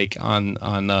Grogu, like on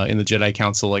in the Jedi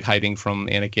Council, like hiding from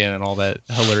Anakin and all that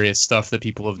hilarious stuff that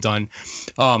people have done.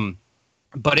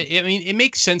 But it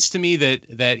makes sense to me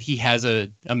that he has a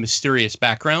mysterious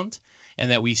background. And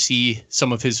that we see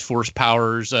some of his force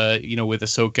powers, with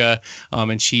Ahsoka,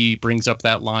 and she brings up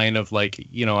that line of like,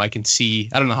 I can see.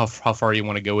 I don't know how far you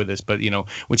want to go with this, but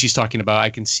when she's talking about, I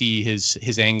can see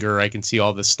his anger, I can see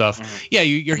all this stuff. Mm-hmm. Yeah,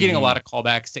 you're getting a lot of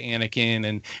callbacks to Anakin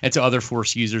and to other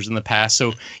Force users in the past.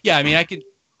 So yeah,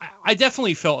 I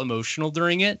definitely felt emotional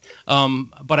during it,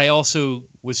 but I also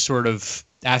was sort of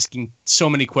asking so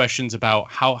many questions about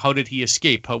how did he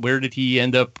escape? Where did he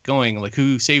end up going? Like,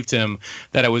 who saved him?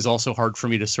 That it was also hard for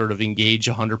me to sort of engage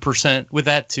 100% with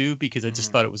that too, because I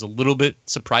just thought it was a little bit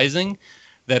surprising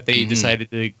that they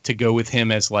decided to go with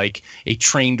him as like a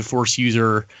trained Force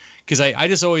user. Because I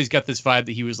just always got this vibe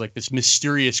that he was like this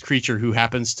mysterious creature who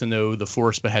happens to know the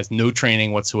Force but has no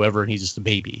training whatsoever, and he's just a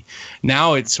baby.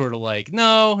 Now it's sort of like,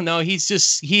 no,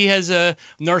 he has a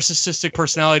narcissistic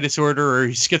personality disorder, or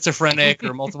he's schizophrenic,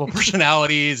 or multiple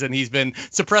personalities, and he's been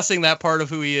suppressing that part of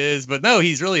who he is. But no,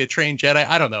 he's really a trained Jedi.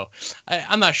 I don't know.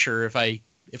 I'm not sure if I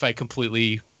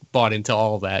completely bought into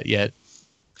all of that yet.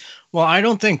 Well, I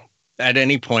don't think at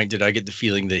any point did I get the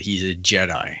feeling that he's a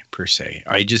Jedi per se.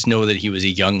 I just know that he was a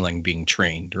youngling being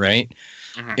trained, right?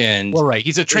 Mhm. And Well, right.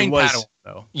 He's a trained was- Padawan,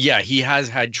 though. yeah, he has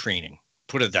had training.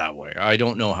 Put it that way. I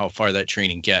don't know how far that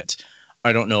training gets.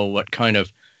 I don't know what kind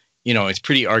of, it's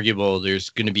pretty arguable.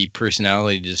 There's going to be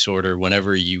personality disorder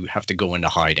whenever you have to go into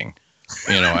hiding.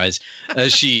 As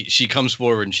she comes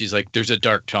forward and she's like, "There's a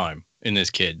dark time in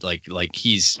this kid. Like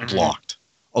he's blocked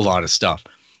a lot of stuff,"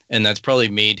 and that's probably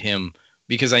made him.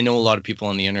 Because I know a lot of people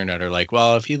on the internet are like,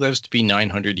 "Well, if he lives to be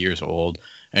 900 years old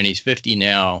and he's 50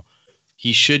 now,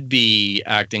 he should be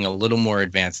acting a little more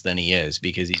advanced than he is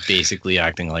because he's basically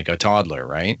acting like a toddler,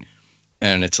 right?"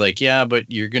 And it's like, yeah, but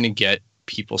you're going to get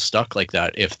people stuck like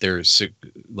that if they're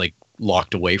like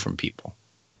locked away from people,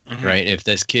 right? If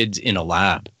this kid's in a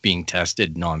lab being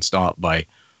tested nonstop by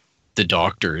the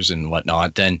doctors and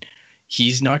whatnot, then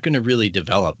he's not going to really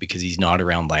develop because he's not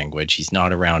around language. He's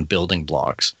not around building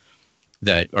blocks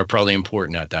that are probably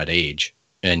important at that age.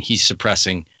 And he's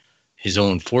suppressing his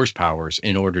own force powers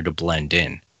in order to blend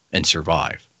in and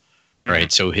survive,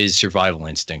 right? So his survival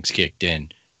instincts kicked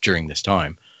in during this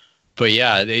time. But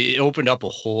yeah, it opened up a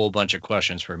whole bunch of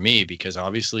questions for me because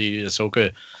obviously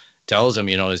Ahsoka tells him,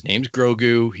 his name's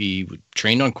Grogu. He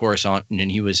trained on Coruscant, and then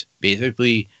he was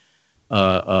basically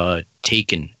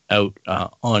taken out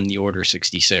on the Order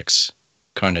 66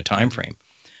 kind of time frame.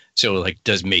 So, like,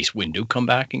 does Mace Windu come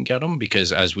back and get him?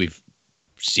 Because as we've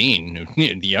seen,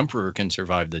 the Emperor can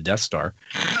survive the Death Star.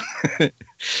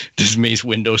 Does Mace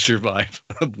Windu survive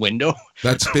Windu?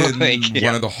 That's been Like,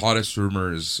 one of the hottest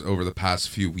rumors over the past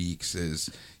few weeks is,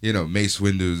 Mace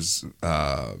Windu's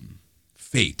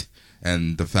fate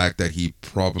and the fact that he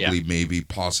probably, maybe,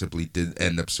 possibly did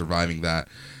end up surviving that.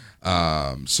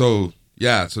 So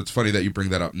it's funny that you bring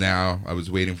that up now. I was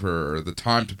waiting for the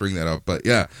time to bring that up. But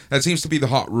yeah, that seems to be the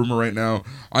hot rumor right now.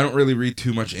 I don't really read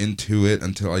too much into it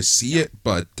until I see it.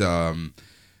 But for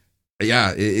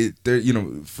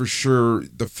sure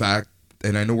the fact,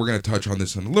 and I know we're going to touch on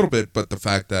this in a little bit, but the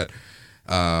fact that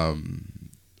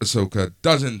Ahsoka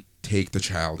doesn't take the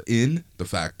child in, the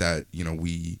fact that,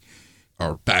 we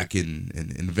are back in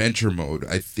adventure mode,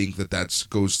 I think that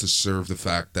goes to serve the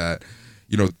fact that,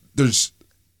 there's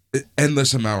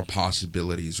endless amount of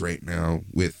possibilities right now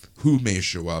with who may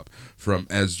show up, from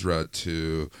Ezra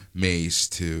to Mace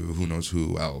to who knows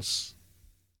who else.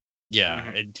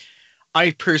 Yeah,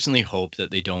 I personally hope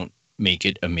that they don't make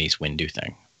it a Mace Windu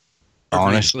thing.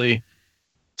 Honestly,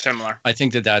 Similar. I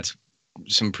think that that's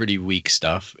some pretty weak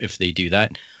stuff if they do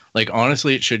that. Like,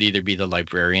 honestly, it should either be the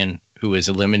librarian who was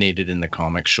eliminated in the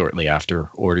comics shortly after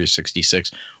Order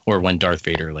 66, or when Darth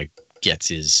Vader gets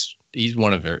he's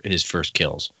one of his first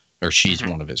kills, or she's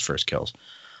one of his first kills,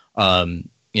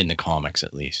 in the comics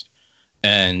at least.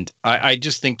 And I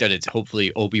just think that it's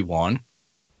hopefully Obi-Wan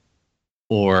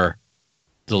or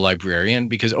the librarian,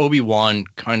 because Obi-Wan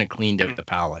kind of cleaned out the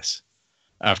palace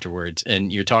afterwards,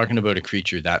 and you're talking about a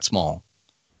creature that small.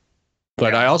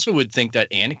 But I also would think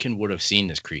that Anakin would have seen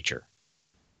this creature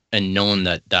and known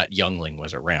that that youngling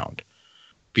was around,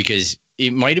 because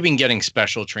it might have been getting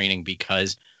special training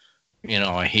because,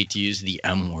 I hate to use the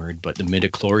M word, but the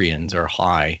midichlorians are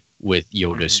high with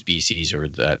Yoda's species, or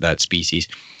that species.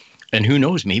 And who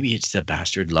knows, maybe it's the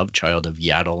bastard love child of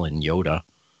Yaddle and Yoda.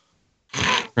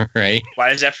 Right? Why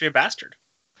does it have to be a bastard?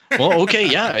 Well, okay,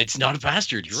 yeah, it's not a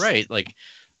bastard. You're right. Like,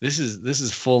 this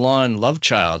is full on love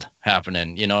child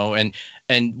happening,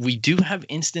 and we do have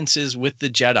instances with the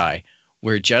Jedi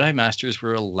where Jedi Masters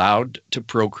were allowed to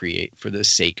procreate for the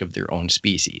sake of their own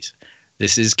species.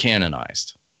 This is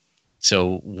canonized.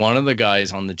 So one of the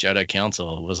guys on the Jedi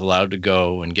Council was allowed to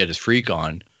go and get his freak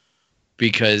on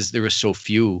because there were so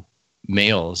few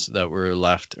males that were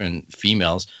left and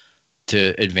females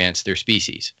to advance their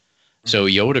species. So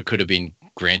Yoda could have been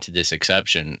granted this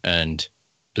exception, and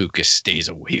Lucas stays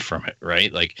away from it,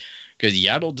 right? Like, because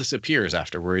Yaddle disappears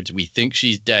afterwards. We think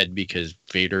she's dead because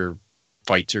Vader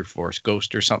fights her Force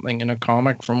Ghost or something in a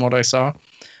comic, from what I saw.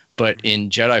 But in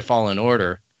Jedi Fallen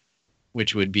Order,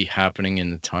 which would be happening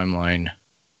in the timeline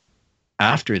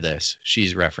after this,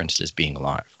 she's referenced as being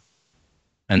alive.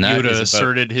 And that Yoda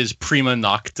asserted his prima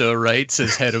nocta rights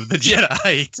as head of the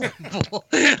Jedi Temple.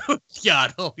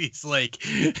 Yaddle, he's like,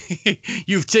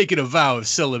 "You've taken a vow of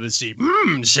celibacy."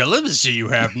 Celibacy you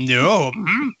have? No.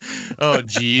 Oh,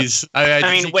 geez. I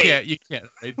mean, wait. You can't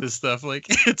write this stuff. Like,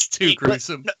 it's too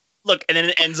gruesome. Look, and then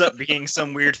it ends up being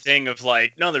some weird thing of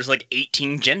no, there's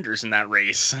 18 genders in that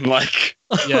race, and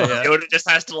yeah. Yoda just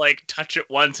has to touch it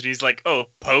once, and he's like, "Oh,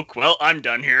 poke. Well, I'm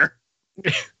done here."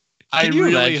 I Can you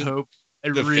really imagine? hope. I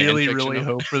really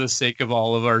hope, for the sake of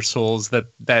all of our souls, that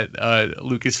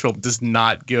Lucasfilm does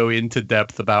not go into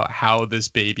depth about how this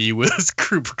baby was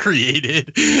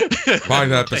created.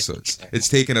 5 episodes. It's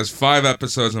taken us 5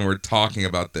 episodes, and we're talking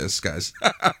about this, guys.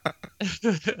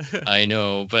 I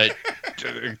know, but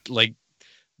like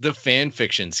the fan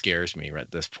fiction scares me at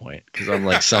this point because I'm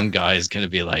like, some guy's gonna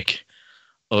be like,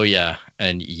 "Oh yeah,"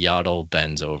 and Yaddle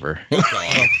bends over.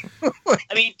 Oh,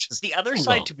 I mean, just the other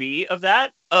side to me of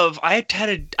that, I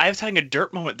was having a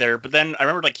dirt moment there, but then I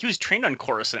remember like he was trained on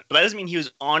Coruscant, but that doesn't mean he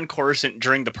was on Coruscant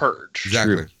during the Purge.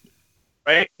 Exactly.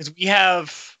 Right? Because we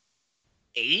have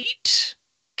 8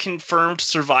 confirmed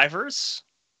survivors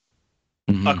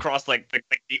across like the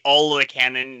all of the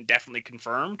canon, definitely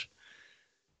confirmed.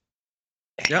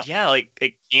 Yeah, like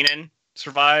Kanan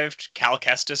survived, Cal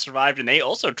Kestis survived, and they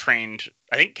also trained.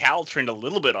 I think Cal trained a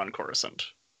little bit on Coruscant.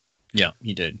 Yeah,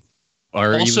 he did.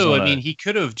 Also, I mean, he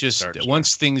could have just,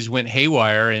 once things went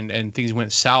haywire and things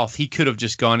went south, he could have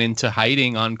just gone into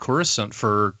hiding on Coruscant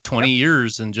for 20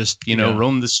 years and just,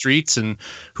 roamed the streets. And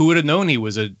who would have known he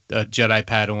was a Jedi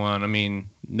Padawan? I mean,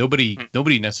 nobody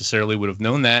necessarily would have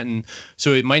known that. And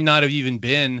so it might not have even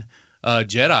been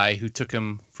Jedi who took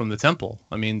him from the temple.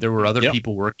 I mean, there were other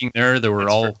people working there. There were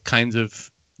all kinds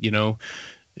of, I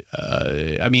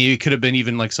mean, it could have been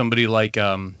even like somebody like,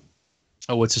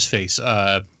 what's his face?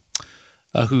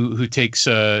 Who takes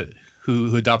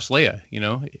who adopts Leia?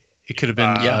 It could have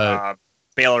been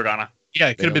Bail Organa. Yeah,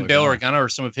 it could have been Bail Organa or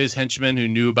some of his henchmen who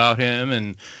knew about him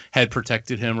and had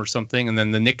protected him or something. And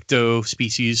then the Nikto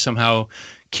species somehow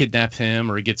kidnapped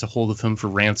him or gets a hold of him for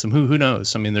ransom. Who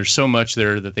knows? I mean, there's so much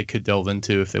there that they could delve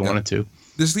into if they wanted to.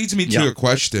 This leads me to a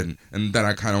question, and that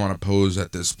I kind of want to pose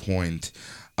at this point.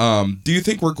 Do you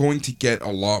think we're going to get a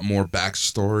lot more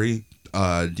backstory?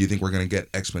 Do you think we're going to get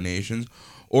explanations?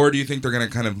 Or do you think they're going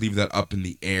to kind of leave that up in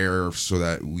the air so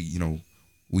that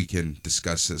we can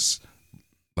discuss this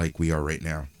like we are right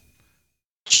now?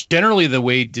 Generally, the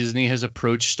way Disney has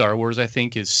approached Star Wars, I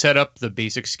think, is set up the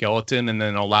basic skeleton and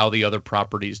then allow the other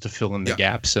properties to fill in the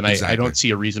gaps. And exactly. I don't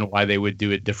see a reason why they would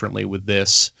do it differently with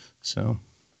this. So,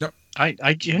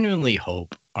 I genuinely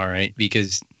hope, all right,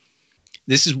 because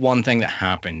this is one thing that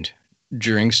happened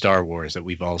during Star Wars that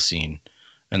we've all seen.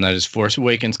 And that is Force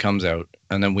Awakens comes out,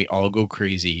 and then we all go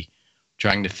crazy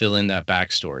trying to fill in that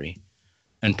backstory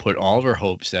and put all of our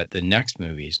hopes that the next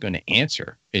movie is going to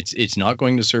answer. It's not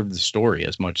going to serve the story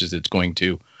as much as it's going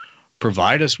to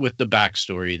provide us with the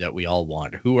backstory that we all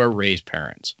want. Who are Rey's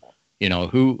parents?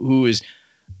 Who's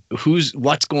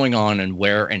what's going on and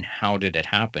where and how did it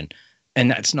happen? And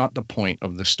that's not the point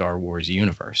of the Star Wars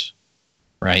universe,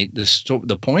 right?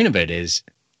 The point of it is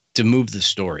to move the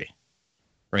story.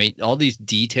 Right? All these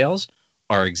details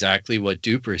are exactly what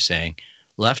Duper is saying,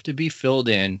 left to be filled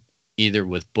in either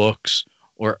with books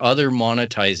or other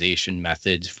monetization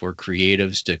methods for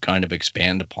creatives to kind of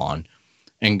expand upon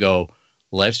and go,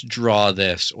 let's draw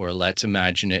this or let's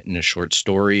imagine it in a short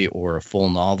story or a full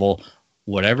novel,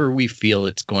 whatever we feel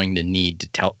it's going to need to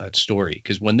tell that story.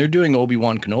 Because when they're doing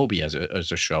Obi-Wan Kenobi as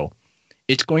a show,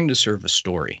 it's going to serve a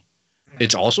story.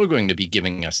 It's also going to be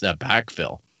giving us that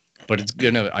backfill. But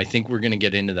I think we're going to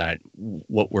get into that,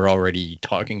 what we're already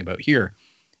talking about here,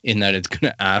 in that it's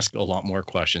going to ask a lot more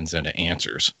questions than it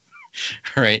answers.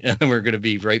 Right. And then we're going to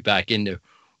be right back into,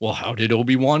 well, how did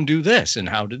Obi-Wan do this? And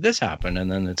how did this happen?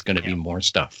 And then it's going to be more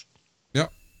stuff. Yeah.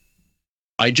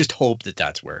 I just hope that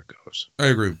that's where it goes. I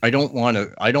agree. I don't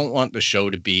want the show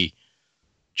to be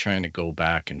trying to go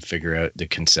back and figure out the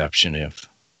conception of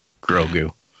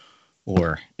Grogu.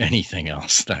 Or anything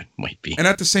else that might be. And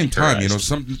at the same time,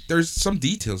 there's some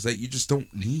details that you just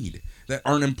don't need, that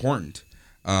aren't important.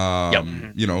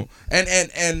 And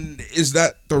is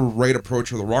that the right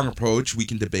approach or the wrong approach? We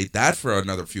can debate that for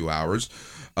another few hours.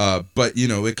 But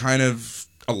it kind of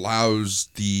allows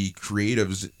the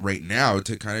creatives right now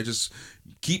to kind of just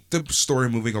keep the story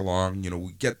moving along.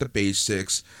 We get the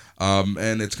basics.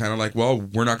 And it's kind of like, well,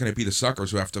 we're not going to be the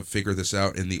suckers who have to figure this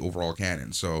out in the overall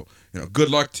canon. So, good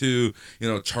luck to,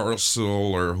 Charles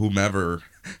Soule or whomever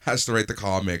has to write the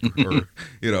comic or,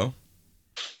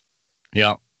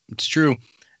 Yeah, it's true.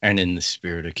 And in the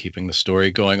spirit of keeping the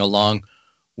story going along,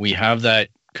 we have that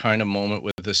kind of moment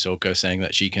with Ahsoka saying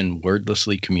that she can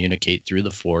wordlessly communicate through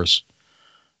the Force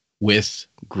with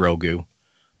Grogu.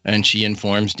 And she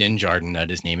informs Din Djarin that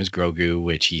his name is Grogu,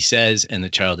 which he says, and the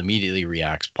child immediately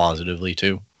reacts positively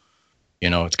to.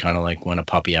 It's kind of like when a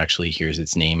puppy actually hears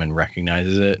its name and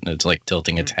recognizes it, and it's like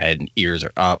tilting its head and ears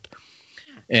are up.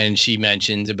 And she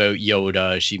mentions about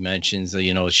Yoda. She mentions,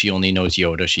 she only knows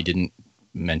Yoda. She didn't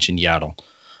mention Yaddle,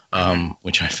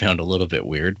 which I found a little bit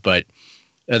weird. But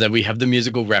that we have the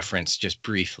musical reference just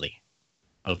briefly,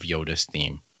 of Yoda's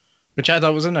theme, which I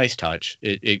thought was a nice touch.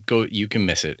 You can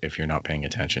miss it if you're not paying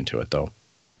attention to it though.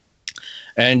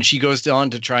 And she goes on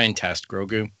to try and test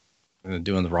Grogu,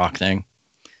 doing the rock thing,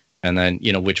 and then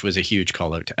which was a huge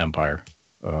call out to Empire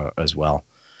as well.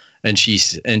 And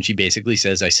she basically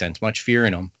says, "I sense much fear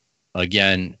in him."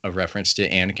 Again, a reference to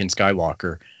Anakin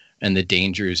Skywalker and the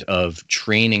dangers of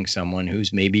training someone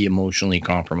who's maybe emotionally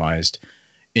compromised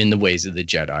in the ways of the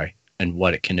Jedi and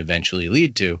what it can eventually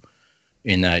lead to.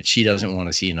 In that she doesn't want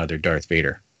to see another Darth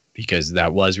Vader, because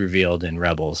that was revealed in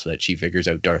Rebels that she figures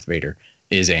out Darth Vader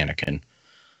is Anakin.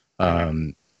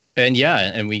 And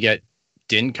we get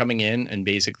Din coming in and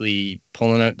basically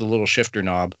pulling out the little shifter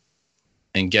knob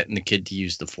and getting the kid to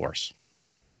use the Force,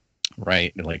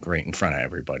 right? Like right in front of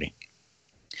everybody,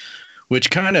 which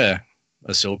kind of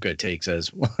Ahsoka takes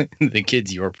as, well, the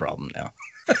kid's your problem now.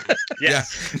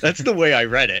 Yes. That's the way I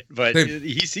read it, but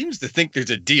he seems to think there's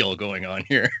a deal going on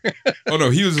here. Oh no,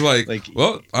 he was like,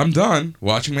 well, I'm done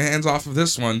washing my hands off of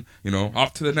this one,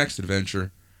 off to the next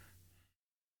adventure.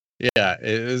 Yeah,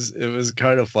 it was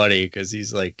kind of funny because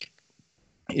he's like,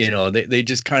 they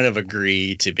just kind of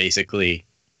agree to basically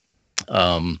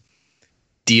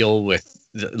deal with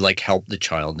help the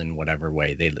child in whatever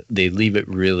way. They leave it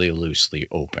really loosely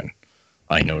open.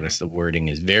 I noticed the wording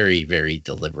is very, very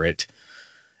deliberate.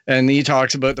 And he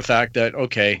talks about the fact that,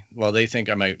 okay, well, they think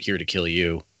I'm out here to kill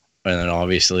you. And then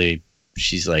obviously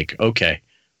she's like, okay,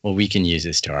 well, we can use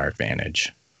this to our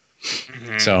advantage.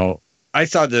 Mm-hmm. So I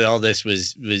thought that all this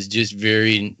was just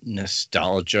very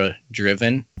nostalgia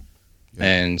driven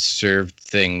and served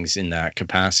things in that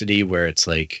capacity where it's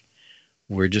like,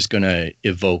 we're just going to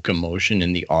evoke emotion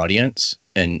in the audience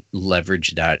and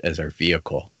leverage that as our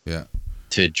vehicle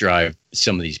to drive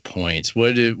some of these points.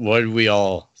 What did we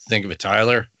all think of it,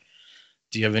 Tyler?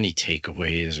 Do you have any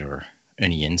takeaways or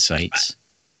any insights?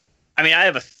 I mean, I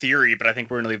have a theory, but I think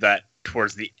we're going to leave that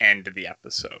towards the end of the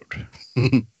episode.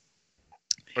 I'm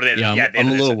a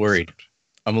little worried.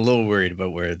 I'm a little worried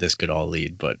about where this could all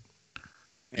lead, but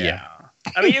yeah.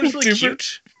 I mean, it was really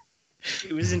cute.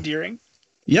 It was endearing.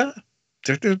 Yeah.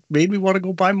 It made me want to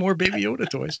go buy more Baby Yoda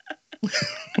toys.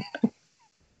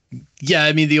 Yeah,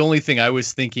 I mean, the only thing I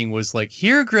was thinking was like,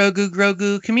 here,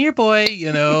 Grogu, come here, boy.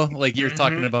 Like you're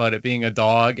talking about it being a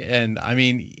dog. And I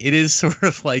mean, it is sort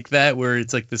of like that where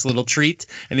it's like this little treat.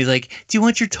 And he's like, do you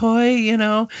want your toy?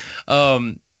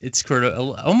 It's sort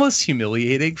of almost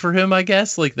humiliating for him, I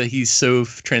guess, like that he's so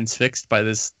transfixed by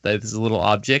this little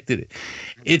object.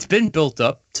 It's been built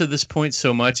up to this point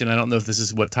so much, and I don't know if this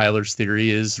is what Tyler's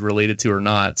theory is related to or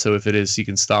not. So if it is, you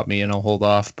can stop me and I'll hold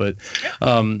off. But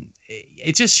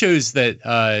it just shows that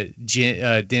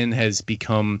Din has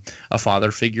become a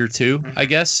father figure too, I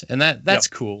guess, and that's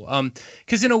cool.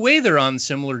 Because in a way they're on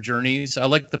similar journeys. I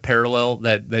like the parallel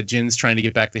that Jin's trying to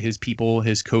get back to his people,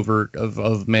 his covert of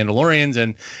Mandalorians,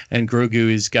 and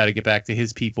Grogu has got to get back to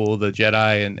his people, the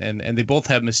Jedi, and they both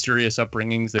have mysterious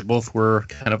upbringings. They both were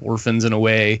kind of orphans in a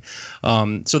way.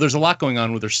 So there's a lot going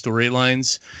on with their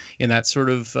storylines in that sort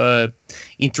of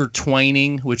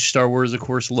intertwining, which Star Wars, of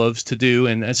course, loves to do.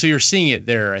 And so you're seeing it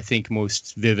there, I think,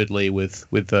 most vividly with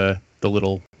the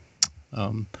little,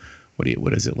 what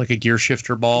is it, like a gear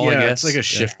shifter ball, I guess? It's like a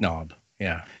shift knob.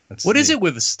 Yeah. What is it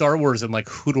with Star Wars and like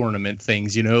hood ornament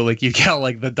things, like you got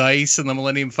like the dice and the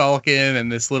Millennium Falcon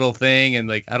and this little thing. And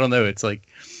like, I don't know. It's like,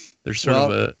 there's sort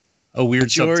of a weird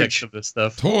subtext of this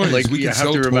stuff. Toys. Like, we you can have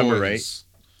sell to remember, toys. right?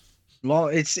 Well,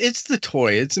 it's the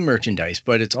toy, it's the merchandise,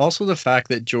 but it's also the fact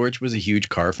that George was a huge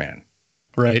car fan.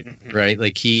 Right. Right.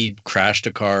 Like he crashed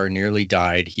a car, nearly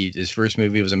died. His first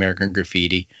movie was American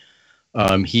Graffiti.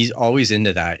 He's always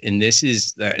into that. And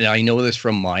I know this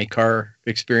from my car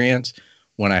experience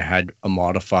when I had a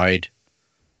modified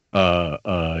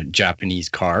Japanese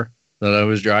car that I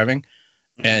was driving.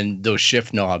 And those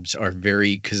shift knobs are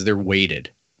because they're weighted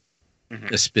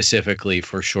specifically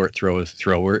for short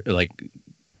thrower, like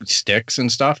sticks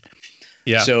and stuff.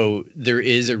 Yeah. So there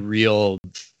is a real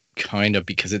kind of,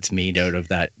 because it's made out of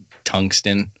that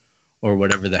tungsten or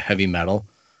whatever, the heavy metal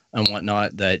and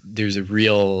whatnot, that there's a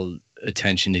real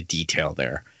attention to detail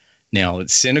there. Now,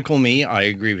 it's cynical me. I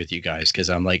agree with you guys because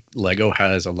I'm like, Lego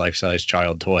has a life-size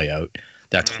child toy out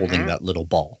that's holding that little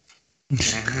ball.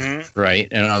 Right.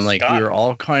 And I'm like, we were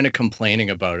all kind of complaining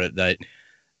about it, that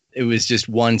it was just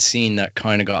one scene that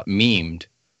kind of got memed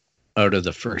out of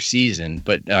the first season.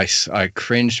 But I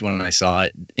cringed when I saw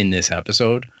it in this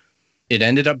episode. It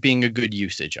ended up being a good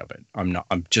usage of it.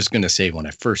 I'm just going to say, when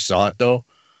I first saw it, though,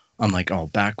 I'm like, oh,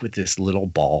 back with this little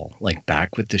ball, like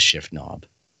back with the shift knob.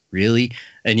 Really?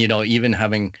 And, even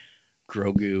having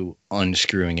Grogu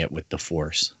unscrewing it with the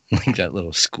Force, like that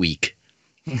little squeak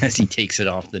as he takes it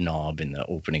off the knob in the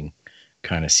opening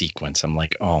kind of sequence. I'm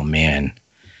like, oh man,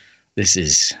 this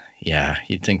is, yeah,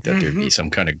 you'd think that there'd be some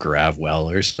kind of grav well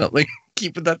or something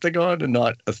keeping that thing on and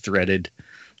not a threaded,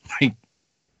 like,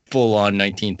 full on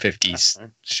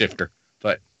 1950s shifter.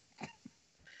 But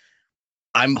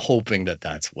I'm hoping that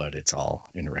that's what it's all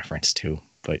in reference to.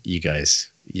 But you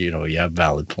guys, you have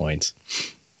valid points.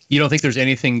 You don't think there's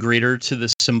anything greater to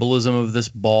the symbolism of this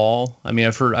ball? I mean,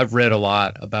 I've read a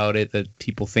lot about it, that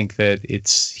people think that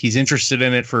he's interested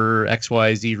in it for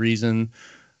XYZ reason.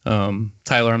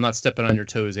 Tyler, I'm not stepping on your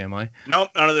toes, am I?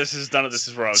 Nope, none of this is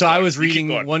where I was. So going. I was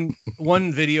reading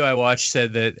one video I watched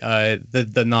said that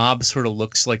the knob sort of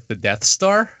looks like the Death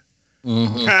Star.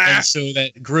 Mm-hmm. And so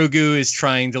that Grogu is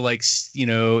trying to, like,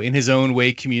 in his own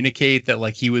way communicate that,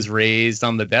 like, he was raised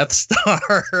on the Death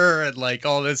Star and, like,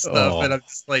 all this stuff. Oh. And I'm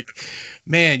just like,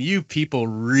 man, you people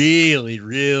really,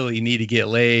 really need to get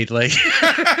laid. Like,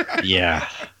 Yeah.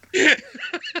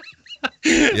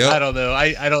 Yep. I don't know.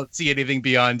 I don't see anything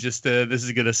beyond just this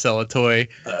is gonna sell a toy.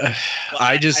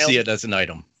 I just see it as an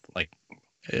item. Like,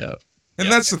 Yeah.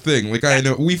 And that's the thing. Like, I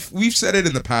know we've said it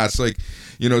in the past. Like,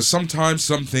 sometimes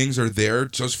some things are there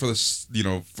just for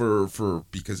the, for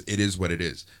because it is what it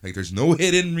is. Like, there's no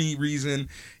hidden reason.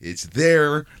 It's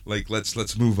there. Like,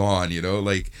 let's move on.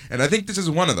 Like, and I think this is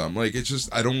one of them. Like, it's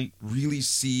just I don't really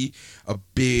see a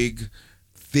big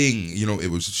thing.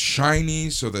 It was shiny,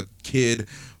 so the kid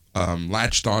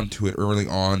latched onto it early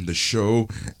on the show,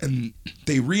 and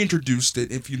they reintroduced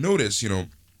it. If you notice,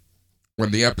 when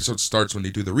the episode starts, when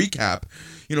they do the recap,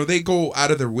 they go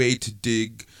out of their way to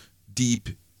dig deep,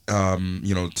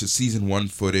 to season 1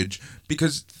 footage,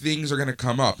 because things are going to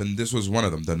come up, and this was one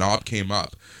of them. The knob came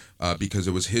up because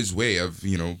it was his way of,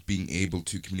 being able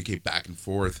to communicate back and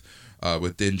forth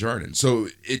with Din Djarin. So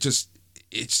it's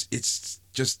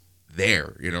just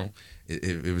there,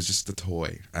 It was just a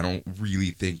toy. I don't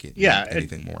really think it needed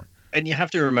anything more. And you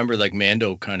have to remember, like,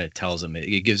 Mando kind of tells him,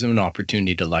 it gives him an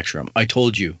opportunity to lecture him. I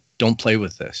told you, don't play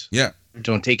with this. Yeah.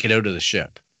 Don't take it out of the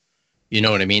ship. You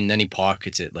know what I mean? Then he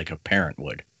pockets it like a parent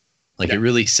would. Like, it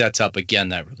really sets up, again,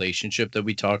 that relationship that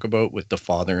we talk about with the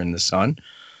father and the son.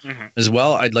 Mm-hmm. As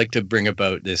well, I'd like to bring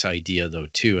about this idea, though,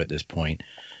 too, at this point.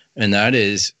 And that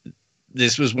is,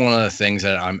 this was one of the things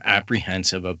that I'm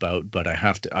apprehensive about, but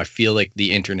I feel like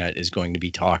the internet is going to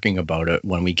be talking about it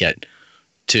when we get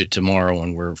to tomorrow,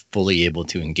 when we're fully able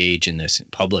to engage in this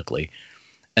publicly.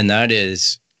 And that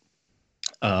is,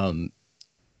 Din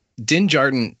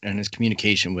Djarin and his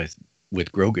communication with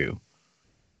Grogu.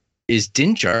 Is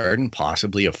Din Djarin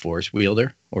possibly a Force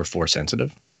wielder or Force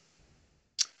sensitive?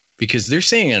 Because they're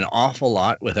saying an awful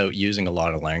lot without using a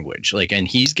lot of language. Like, and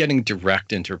he's getting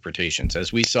direct interpretations,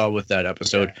 as we saw with that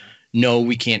episode. Yeah. No,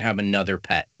 we can't have another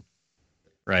pet.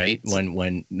 Right?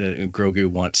 When the Grogu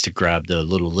wants to grab the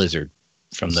little lizard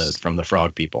from the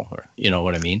frog people, or, you know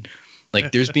what I mean?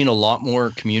 Like, there's been a lot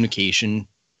more communication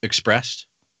expressed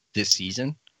this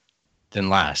season than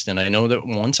last. And I know that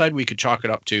on one side we could chalk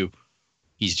it up to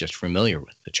he's just familiar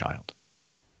with the child.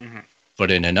 Mm-hmm.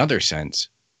 But in another sense,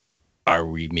 are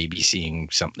we maybe seeing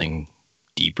something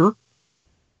deeper?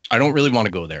 I don't really want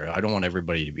to go there. I don't want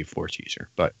everybody to be Force user,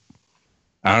 but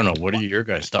I don't know. What are your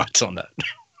guys' thoughts on that?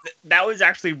 That was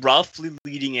actually roughly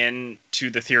leading in to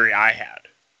the theory I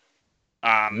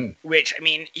had. Which, I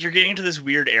mean, you're getting into this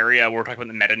weird area where we're talking about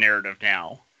the meta narrative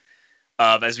now.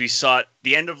 As we saw at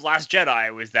the end of Last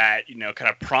Jedi, was that, kind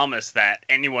of promise that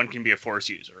anyone can be a Force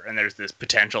user, and there's this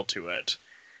potential to it.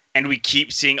 And we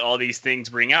keep seeing all these things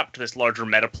bring up to this larger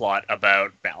meta plot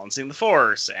about balancing the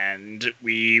Force. And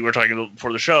we were talking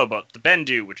before the show about the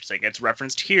Bendu, which gets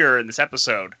referenced here in this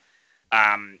episode.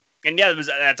 And yeah,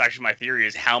 that's actually my theory,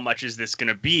 is how much is this going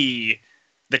to be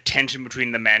the tension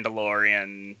between the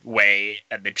Mandalorian way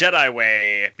and the Jedi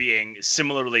way being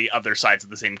similarly other sides of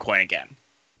the same coin again.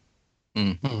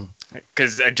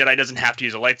 Because a Jedi doesn't have to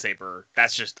use a lightsaber.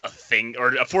 That's just a thing.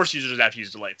 Or a Force user doesn't have to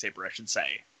use a lightsaber, I should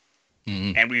say.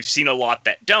 Mm-hmm. And we've seen a lot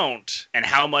that don't. And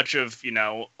how much of,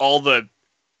 all the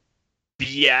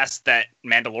BS that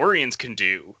Mandalorians can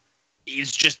do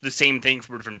is just the same thing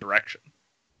from a different direction.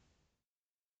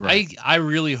 Right. I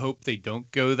really hope they don't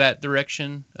go that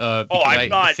direction.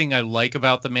 The thing I like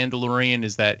about the Mandalorian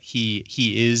is that he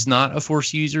is not a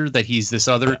Force user, that he's this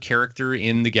other character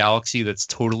in the galaxy that's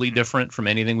totally different from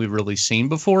anything we've really seen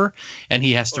before, and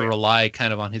he has to rely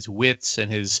kind of on his wits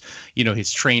and his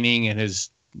his training and his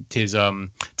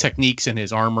techniques and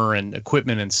his armor and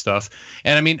equipment and stuff.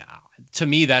 And I mean, to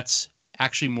me, that's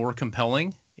actually more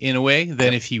compelling in a way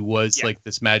than if he was like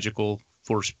this magical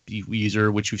Force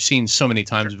user, which we've seen so many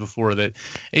times before, that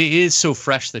it is so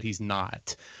fresh that he's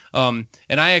not. And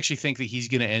I actually think that he's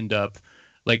going to end up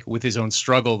like with his own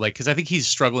struggle, like, because I think he's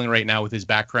struggling right now with his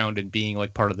background and being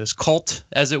like part of this cult,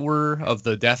 as it were, of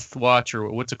the Death Watch, or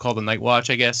what's it called, the Night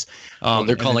Watch, I guess.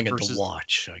 They're calling it the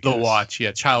Watch. I guess. The Watch,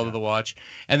 yeah, Child of the Watch.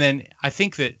 And then I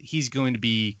think that he's going to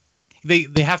be. They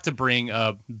have to bring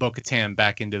Bo-Katan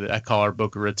back into the. I call her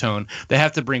Boca Raton. They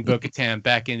have to bring Bo-Katan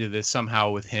back into this somehow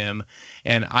with him,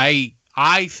 and I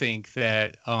think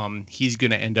that he's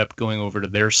going to end up going over to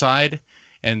their side.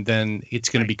 And then it's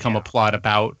going to become a plot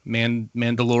about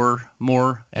Mandalore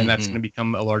more, and that's going to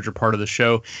become a larger part of the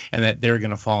show, and that they're going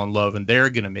to fall in love, and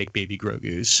they're going to make baby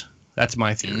Grogu's. That's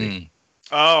my theory.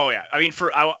 Oh yeah, I mean,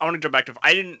 I want to jump back to.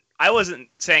 I wasn't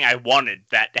saying I wanted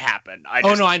that to happen. I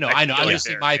know. I'm just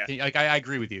saying my opinion. Like I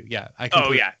agree with you. Yeah. I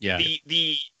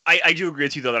do agree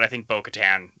with you though that I think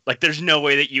Bo-Katan. Like, there's no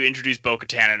way that you introduce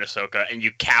Bo-Katan and Ahsoka and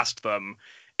you cast them.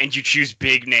 And you choose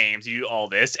big names, you do all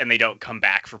this, and they don't come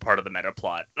back for part of the meta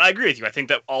plot. And I agree with you. I think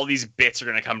that all these bits are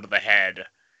going to come to the head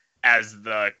as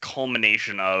the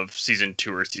culmination of season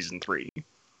 2 or season 3.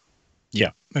 Yeah,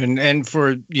 and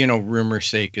for rumor's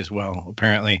sake as well.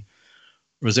 Apparently,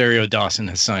 Rosario Dawson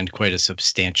has signed quite a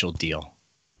substantial deal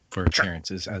for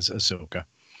appearances as Ahsoka.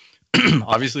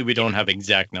 Obviously, we don't have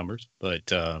exact numbers,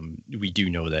 but we do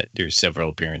know that there's several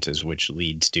appearances, which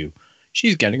leads to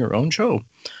she's getting her own show.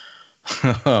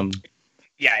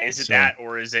 Yeah, is it that,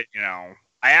 or is it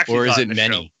I actually or is it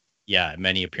many? Show, yeah,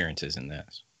 many appearances in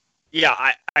this. Yeah,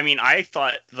 I mean, I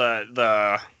thought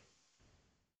I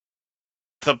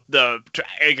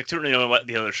certainly know what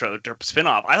the other show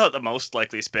spinoff. I thought the most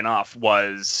likely spinoff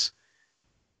was,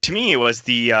 to me, it was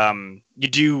the you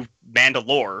do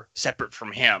Mandalore separate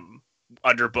from him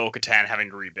under Bo-Katan having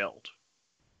to rebuild,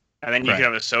 and then you can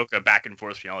have Ahsoka back and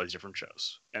forth between all these different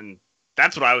shows, and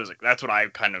that's what I was like. That's what I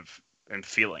kind of am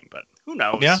feeling, but who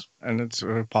knows? Yeah, and it's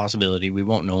a possibility. We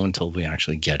won't know until we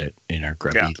actually get it in our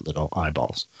grubby little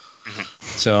eyeballs.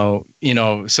 So,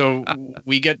 so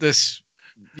we get this,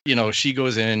 she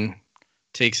goes in,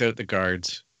 takes out the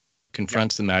guards,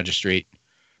 confronts the magistrate,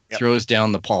 throws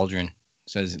down the pauldron,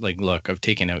 says, like, look, I've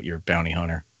taken out your bounty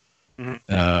hunter.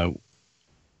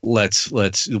 Let's,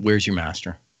 where's your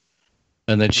master?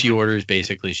 And then she orders,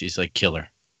 basically, she's like, kill her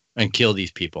and kill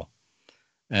these people.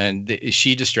 And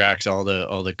she distracts all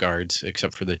the guards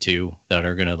except for the 2 that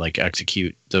are gonna like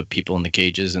execute the people in the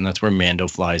cages, and that's where Mando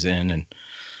flies in, and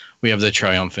we have the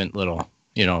triumphant little,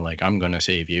 like, I'm gonna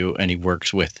save you, and he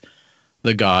works with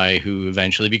the guy who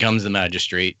eventually becomes the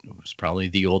magistrate. It was probably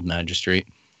the old magistrate,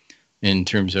 in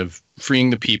terms of freeing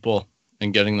the people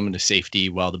and getting them into safety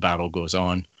while the battle goes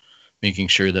on, making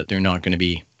sure that they're not going to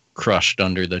be crushed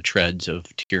under the treads of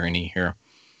tyranny here.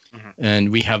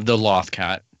 And we have the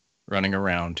Lothcat running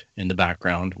around in the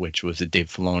background, which was a Dave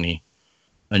Filoni,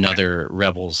 another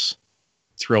Rebels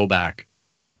throwback.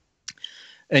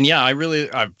 And yeah, I really,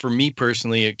 for me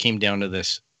personally, it came down to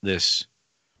this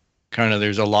kind of,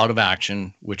 there's a lot of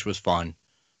action, which was fun,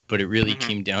 but it really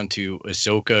came down to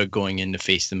Ahsoka going in to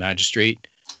face the magistrate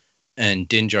and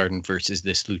Din Djarin versus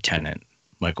this lieutenant,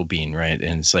 Michael Biehn, right?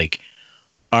 And it's like,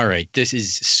 all right, this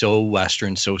is so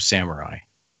Western, so samurai.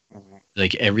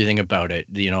 Like, everything about it,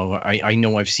 I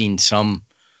know I've seen some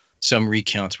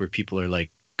recounts where people are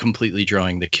like completely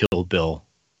drawing the Kill Bill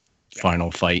final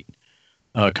fight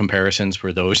comparisons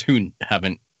for those who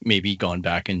haven't maybe gone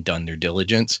back and done their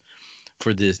diligence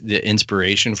for the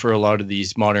inspiration for a lot of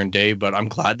these modern day, but I'm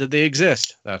glad that they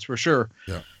exist. That's for sure.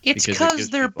 Yeah. It's because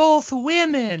they're both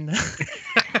women.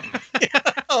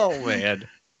 Oh man.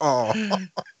 Oh.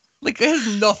 Like, it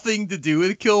has nothing to do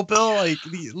with Kill Bill. Like,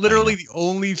 literally the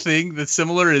only thing that's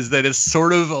similar is that it's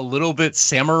sort of a little bit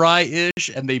samurai-ish,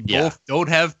 and they both don't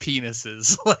have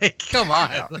penises. Like, come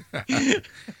on.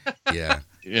 Yeah.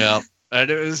 Yeah.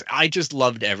 And I just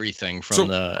loved everything from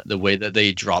the way that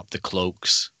they dropped the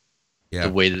cloaks, the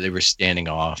way that they were standing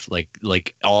off.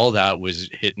 Like all that was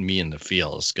hitting me in the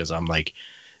feels, because I'm like,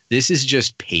 this is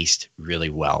just paced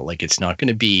really well. Like, it's not going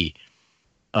to be,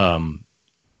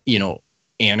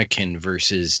 Anakin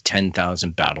versus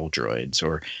 10,000 battle droids,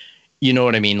 or, you know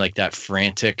what I mean? Like that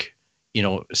frantic,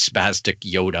 spastic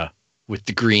Yoda with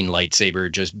the green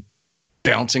lightsaber just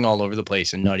bouncing all over the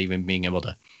place and not even being able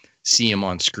to see him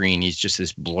on screen. He's just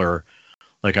this blur.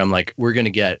 Like, I'm like, we're going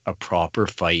to get a proper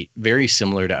fight, very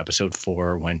similar to episode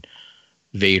 4 when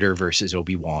Vader versus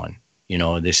Obi-Wan,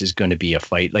 this is going to be a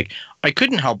fight. Like, I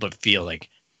couldn't help but feel like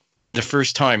the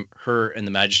first time her and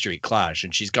the magistrate clash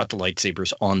and she's got the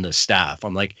lightsabers on the staff,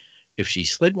 I'm like, if she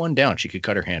slid one down, she could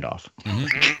cut her hand off.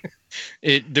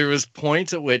 There was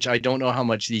points at which I don't know how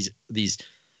much the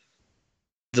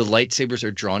lightsabers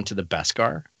are drawn to the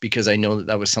Beskar, because I know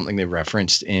that was something they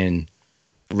referenced in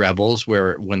Rebels,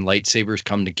 where when lightsabers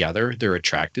come together, they're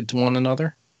attracted to one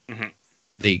another. Mm-hmm.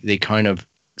 They kind of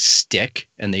stick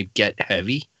and they get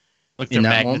heavy. Like they're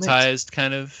magnetized,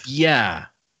 kind of. Yeah.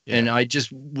 And I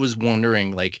just was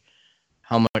wondering, like,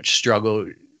 how much struggle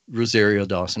Rosario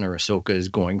Dawson or Ahsoka is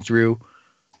going through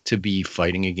to be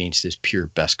fighting against this pure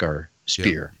Beskar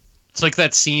spear. It's like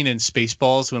that scene in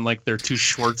Spaceballs when like their two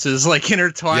Schwartzes like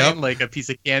intertwine like a piece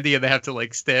of candy and they have to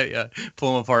like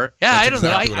pull them apart. Yeah, That's I don't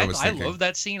exactly know. I love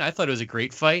that scene. I thought it was a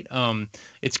great fight.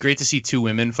 It's great to see two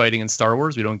women fighting in Star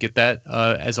Wars. We don't get that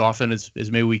as often as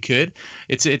maybe we could.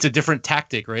 It's a different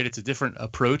tactic, right? It's a different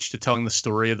approach to telling the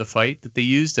story of the fight that they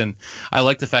used, and I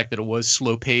like the fact that it was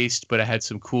slow paced, but it had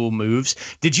some cool moves.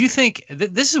 Did you think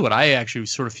this is what I actually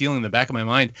was sort of feeling in the back of my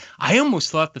mind? I almost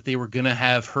thought that they were gonna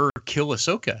have her kill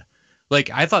Ahsoka. Like,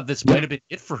 I thought this might have been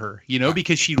it for her, you know,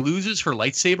 because she loses her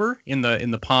lightsaber in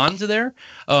the pond there,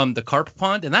 the carp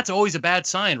pond, and that's always a bad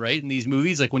sign, right? In these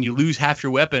movies, like when you lose half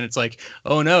your weapon, it's like,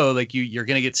 oh no, like you're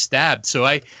gonna get stabbed. So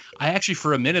I actually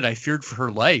for a minute I feared for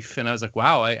her life, and I was like,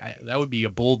 wow, that would be a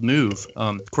bold move.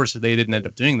 Of course, they didn't end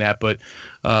up doing that, but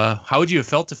how would you have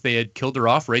felt if they had killed her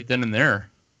off right then and there?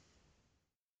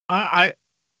 I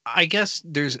guess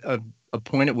there's a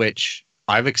point at which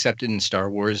I've accepted in Star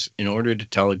Wars, in order to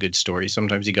tell a good story,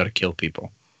 sometimes you got to kill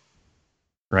people,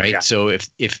 right? Yeah. So if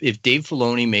Dave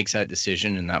Filoni makes that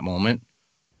decision in that moment,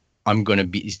 I'm gonna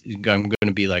be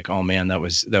like, oh man, that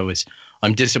was.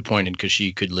 I'm disappointed because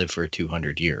she could live for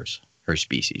 200 years, her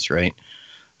species, right?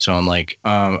 So I'm like,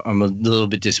 I'm a little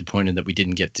bit disappointed that we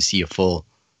didn't get to see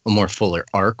a more fuller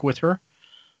arc with her.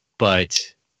 But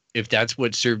if that's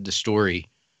what served the story,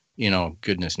 you know,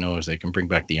 goodness knows they can bring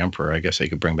back the Emperor. I guess they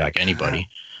could bring back anybody.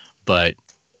 But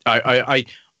I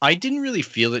didn't really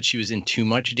feel that she was in too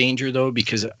much danger, though,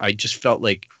 because I just felt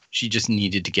like she just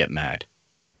needed to get mad.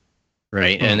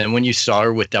 Right. Mm-hmm. And then when you saw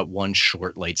her with that one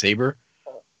short lightsaber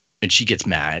and she gets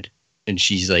mad and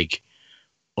she's like,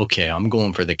 OK, I'm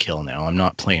going for the kill now. I'm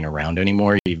not playing around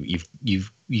anymore.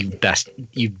 You've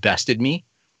bested me,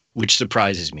 which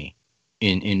surprises me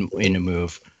in a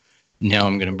move. Now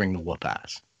I'm going to bring the whoop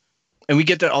ass. And we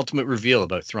get that ultimate reveal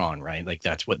about Thrawn, right? Like,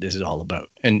 that's what this is all about.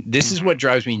 And this is what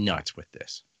drives me nuts with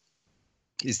this,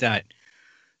 is that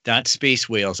Space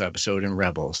Whales episode in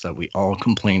Rebels that we all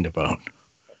complained about.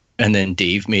 And then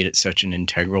Dave made it such an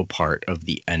integral part of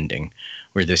the ending,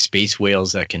 where the space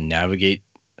whales that can navigate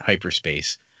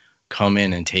hyperspace come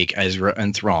in and take Ezra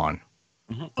and Thrawn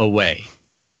away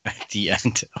at the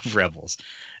end of Rebels.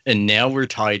 And now we're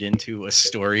tied into a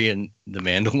story in The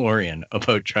Mandalorian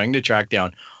about trying to track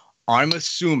down, I'm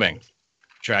assuming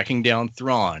tracking down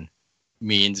Thrawn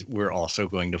means we're also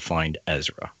going to find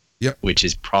Ezra. Yep. Which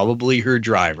is probably her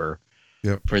driver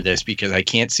for this, because I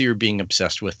can't see her being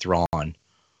obsessed with Thrawn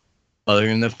other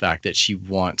than the fact that she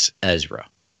wants Ezra.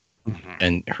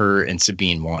 And her and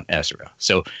Sabine want Ezra.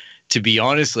 So to be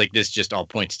honest, like, this just all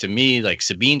points to me, like,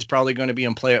 Sabine's probably going to be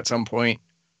in play at some point,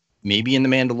 maybe in The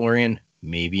Mandalorian,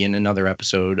 maybe in another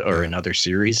episode or another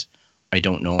series. I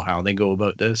don't know how they go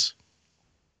about this,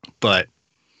 but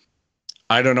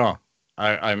I don't know.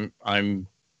 I'm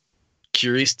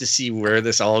curious to see where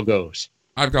this all goes.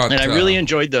 I really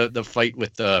enjoyed the fight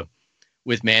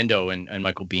with Mando and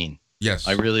Michael Biehn. Yes,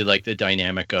 I really like the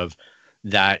dynamic of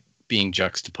that being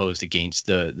juxtaposed against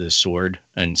the sword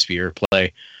and spear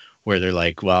play, where they're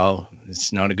like, well,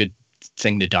 it's not a good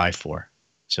thing to die for,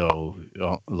 so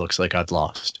it looks like I've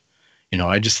lost. You know,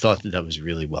 I just thought that was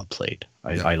really well played.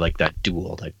 I like that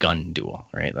duel, that gun duel,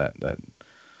 right?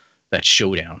 That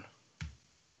showdown.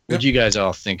 What do you guys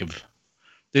all think of?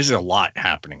 There's a lot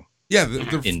happening. Yeah,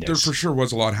 there for sure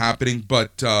was a lot happening,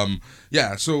 but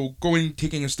so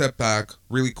taking a step back,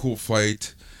 really cool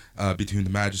fight between the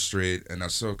Magistrate and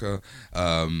Ahsoka.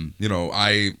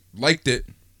 I liked it.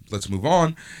 Let's move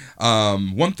on.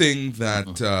 One thing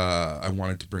that I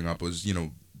wanted to bring up was,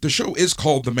 the show is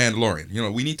called The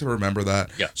Mandalorian. We need to remember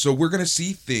that. Yeah. So we're going to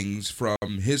see things from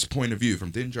his point of view,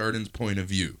 from Din Djarin's point of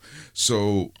view.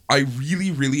 So I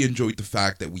really, really enjoyed the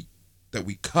fact that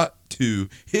we cut to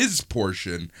his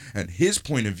portion and his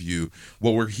point of view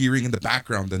while we're hearing in the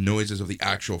background the noises of the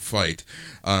actual fight.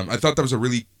 I thought that was a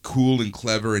really cool and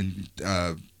clever and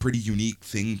pretty unique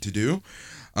thing to do.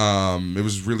 It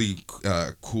was really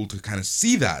cool to kind of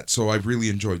see that, so I really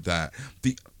enjoyed that.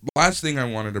 The last thing I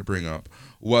wanted to bring up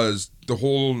was the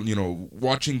whole,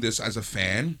 watching this as a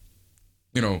fan.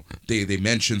 They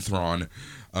mentioned Thrawn,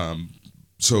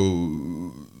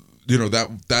 so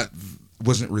that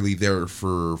wasn't really there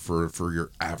for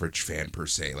your average fan per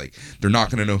se. Like, they're not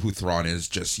going to know who Thrawn is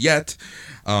just yet.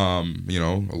 You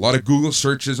know, a lot of Google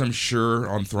searches, I'm sure,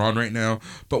 on Thrawn right now.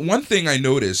 But one thing I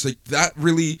noticed, like, that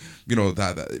really, you know,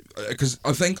 that because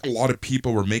I think a lot of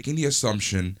people were making the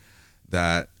assumption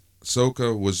that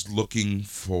Ahsoka was looking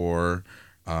for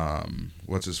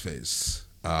what's his face,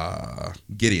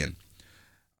 Gideon.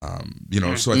 You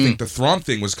know, so I think the Thrawn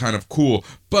thing was kind of cool,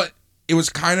 but it was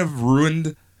kind of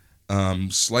ruined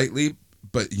slightly.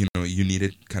 But, you know, you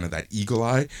needed kind of that eagle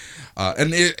eye.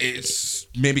 And it's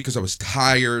maybe because I was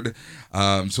tired,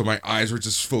 so my eyes were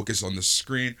just focused on the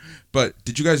screen. But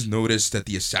did you guys notice that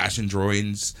the assassin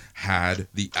droids had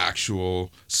the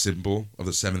actual symbol of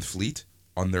the 7th Fleet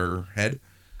on their head?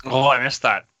 Oh, I missed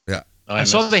that. Yeah. I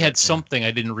saw they had something.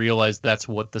 I didn't realize that's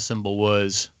what the symbol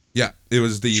was. Yeah, it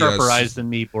was the sharper eyes than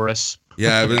me, Boris.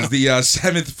 Yeah, it was the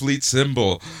 7th Fleet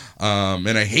symbol,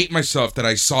 and I hate myself that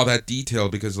I saw that detail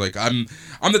because, like, I'm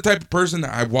the type of person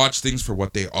that I watch things for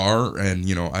what they are, and,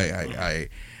 you know, I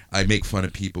make fun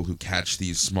of people who catch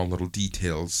these small little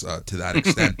details to that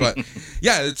extent. But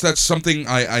yeah, that's something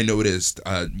I noticed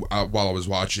while I was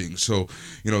watching. So,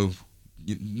 you know,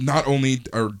 not only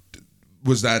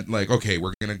was that like, okay,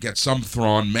 we're gonna get some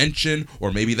Thrawn mention,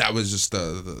 or maybe that was just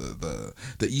the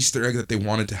Easter egg that they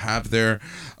wanted to have there,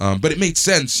 but it made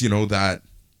sense, you know, that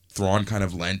Thrawn kind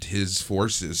of lent his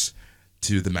forces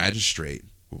to the Magistrate.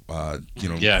 You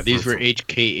know, yeah, these were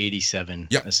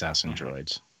HK-87 assassin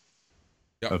droids.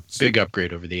 Yep. A big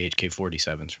upgrade over the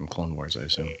HK-47s from Clone Wars, I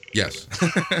assume. Yes.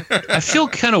 I feel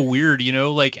kind of weird, you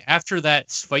know, like after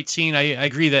that fight scene, I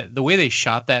agree that the way they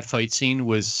shot that fight scene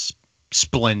was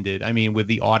splendid. I mean, with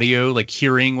the audio, like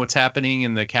hearing what's happening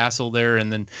in the castle there,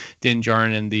 and then Din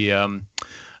Djarin and the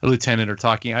lieutenant are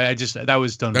talking. I just, that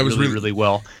was done really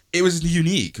well. It was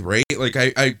unique, right? Like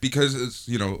I because it's,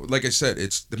 you know, like I said,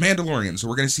 it's the Mandalorian, so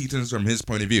we're gonna see things from his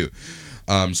point of view.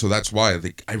 So that's why,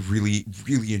 like, I really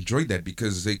enjoyed that,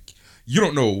 because, like, you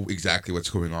don't know exactly what's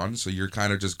going on, so you're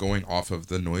kind of just going off of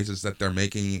the noises that they're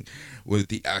making with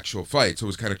the actual fight. So it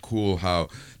was kind of cool how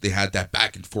they had that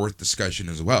back and forth discussion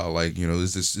as well. Like, you know,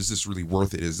 is this really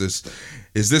worth it? Is this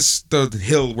the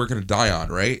hill we're gonna die on,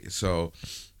 right? So,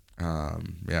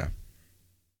 yeah.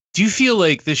 Do you feel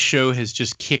like this show has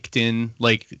just kicked in,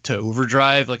 like, to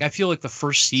overdrive? Like, I feel like the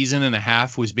first season and a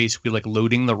half was basically like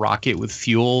loading the rocket with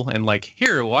fuel and, like,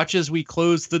 here, watch as we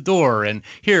close the door, and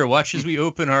here, watch as we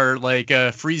open our, like,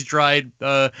 freeze-dried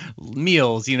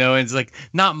meals, you know? And it's like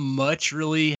not much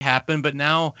really happened, but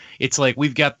now it's like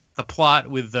we've got the plot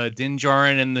with Din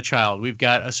Djarin and the child. We've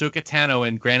got Ahsoka Tano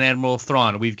and Grand Admiral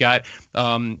Thrawn. We've got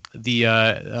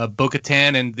the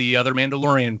Bo-Katan and the other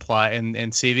Mandalorian plot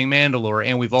and saving Mandalore.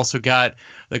 And we've also got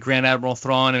the Grand Admiral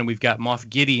Thrawn, and we've got Moff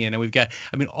Gideon, and we've got,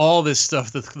 I mean, all this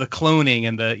stuff, the cloning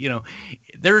and the, you know,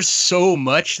 there's so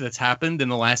much that's happened in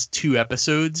the last 2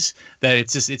 episodes that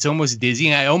it's almost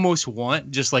dizzying. I almost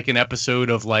want just like an episode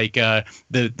of like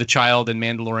the child and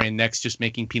Mandalorian next, just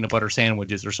making peanut butter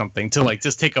sandwiches or something to like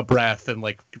just take a breath and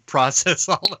like process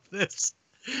all of this.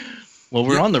 Well,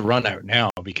 we're on the run out now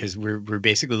because we're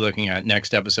basically looking at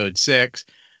next episode 6,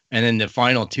 and then the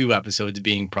final 2 episodes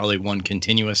being probably one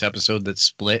continuous episode that's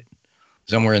split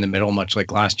somewhere in the middle, much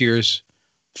like last year's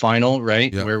final,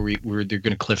 right? Yeah. Where they're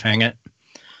going to cliffhang it,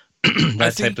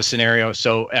 that type of scenario.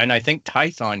 So, and I think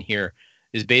Tython here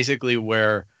is basically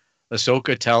where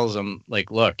Ahsoka tells him,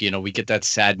 like, look, you know, we get that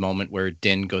sad moment where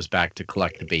Din goes back to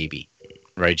collect the baby,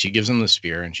 right? She gives him the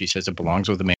spear, and she says it belongs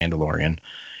with the Mandalorian.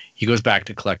 He goes back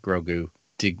to collect Grogu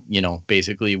to, you know,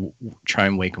 basically try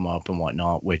and wake him up and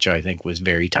whatnot, which I think was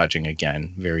very touching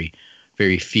again. Very,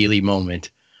 very feely moment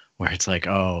where it's like,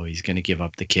 oh, he's going to give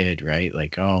up the kid, right?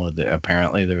 Like, oh,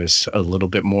 apparently there was a little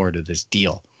bit more to this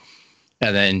deal.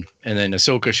 And then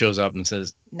Ahsoka shows up and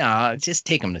says, nah, just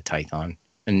take him to Tython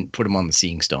and put him on the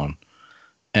Seeing Stone.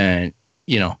 And,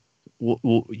 you know,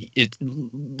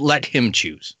 let him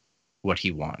choose what he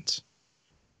wants.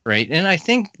 Right. And I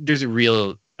think there's a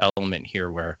real element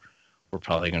here where we're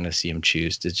probably going to see him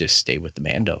choose to just stay with the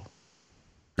Mando,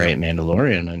 right?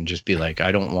 Mandalorian, and just be like,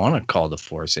 I don't want to call the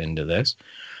Force into this.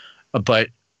 But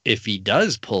if he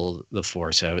does pull the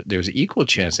Force out, there's an equal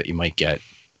chance that you might get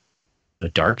a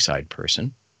dark side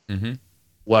person. Mm-hmm.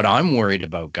 What I'm worried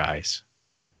about, guys,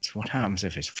 is what happens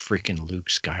if it's freaking Luke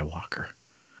Skywalker.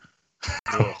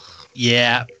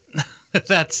 Yeah.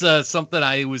 That's something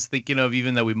I was thinking of,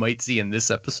 even that we might see in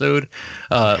this episode.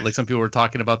 Like some people were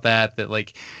talking about that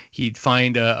like he'd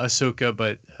find Ahsoka,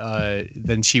 but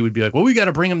then she would be like, well, we got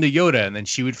to bring him to Yoda. And then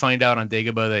she would find out on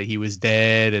Dagobah that he was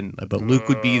dead, but Luke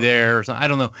would be there or something. I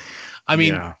don't know. I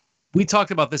mean, We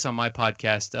talked about this on my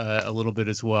podcast a little bit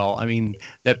as well. I mean,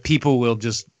 that people will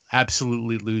just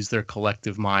absolutely lose their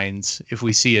collective minds if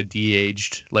we see a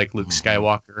de-aged like Luke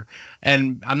Skywalker,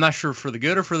 and I'm not sure for the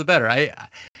good or for the better.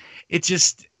 We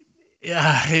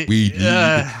need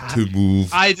to move.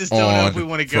 I just don't know if we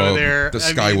want to go there. The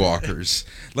Skywalkers,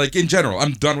 like in general,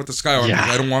 I'm done with the Skywalkers. Yeah.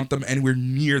 I don't want them anywhere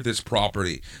near this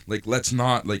property. Like, let's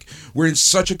not. Like, we're in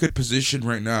such a good position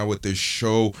right now with this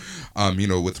show.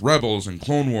 With Rebels and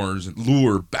Clone Wars and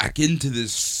lure back into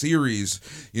this series.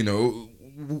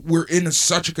 We're in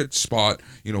such a good spot.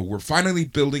 We're finally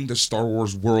building the Star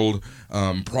Wars world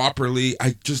properly.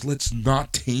 Let's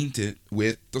not taint it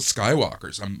with the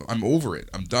Skywalkers. I'm over it.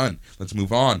 I'm done. Let's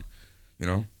move on.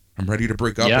 I'm ready to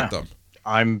break up with them.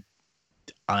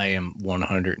 I am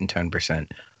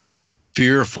 110%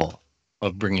 fearful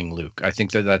of bringing Luke. I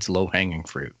think that's low-hanging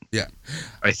fruit. Yeah.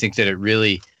 I think that it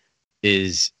really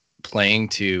is playing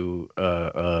to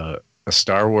a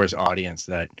Star Wars audience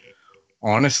that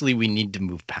honestly, we need to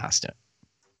move past it.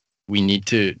 We need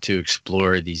to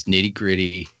explore these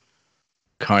nitty-gritty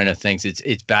kind of things.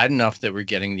 It's bad enough that we're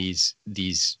getting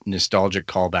these nostalgic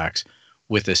callbacks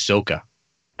with Ahsoka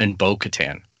and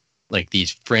Bo-Katan, like these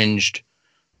fringed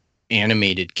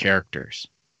animated characters.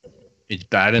 It's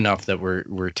bad enough that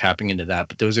we're tapping into that,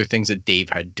 but those are things that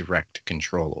Dave had direct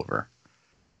control over,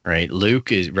 right? Luke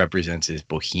represents his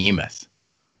behemoth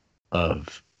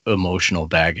of emotional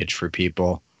baggage for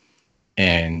people.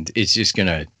 And it's just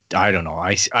gonna, I don't know.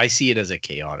 I see it as a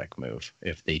chaotic move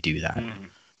if they do that.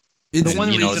 The one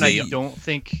reason I don't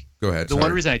think. Go ahead. The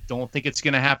one reason I don't think it's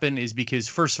gonna happen is because,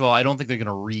 first of all, I don't think they're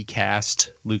gonna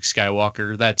recast Luke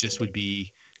Skywalker. That just would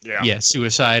be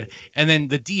suicide. And then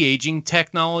the de-aging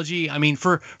technology. I mean,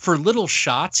 for little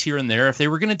shots here and there, if they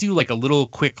were gonna do like a little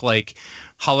quick like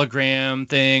hologram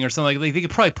thing or something like that, they could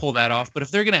probably pull that off. But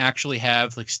if they're gonna actually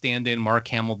have like stand-in Mark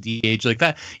Hamill de-age like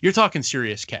that, you're talking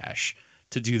serious cash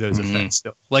to do those effects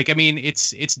still. Like, I mean,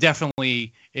 it's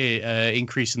definitely a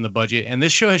increase in the budget, and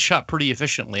this show has shot pretty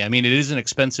efficiently. I mean, it is an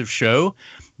expensive show,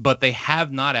 but they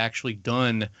have not actually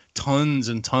done tons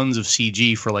and tons of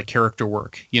CG for like character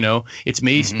work. It's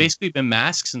basically been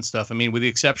masks and stuff. I mean, with the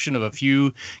exception of a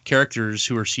few characters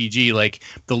who are CG, like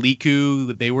the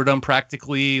Liku, they were done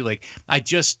practically. Like,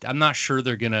 I'm not sure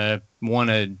they're gonna want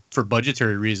to, for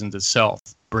budgetary reasons itself,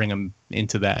 bring them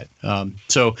into that.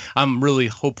 So I'm really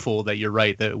hopeful that you're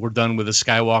right, that we're done with the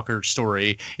Skywalker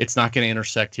story. It's not going to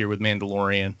intersect here with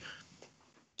Mandalorian.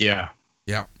 Yeah.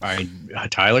 I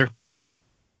Tyler?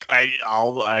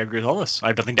 agree with all this. I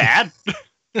have nothing to add.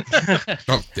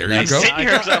 Oh, there you go. Sitting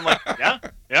here, so I'm like,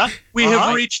 yeah. We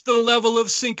have reached the level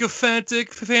of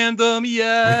sycophantic fandom.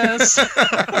 Yes.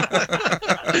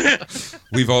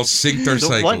 We've all synced our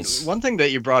cycles. One thing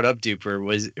that you brought up, Duper,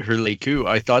 was her Liku.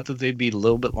 I thought that they'd be a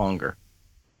little bit longer.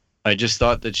 I just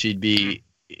thought that she'd be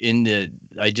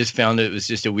I just found it was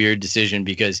just a weird decision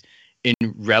because in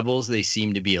Rebels, they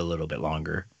seem to be a little bit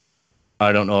longer.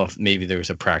 I don't know if maybe there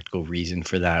was a practical reason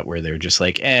for that, where they're just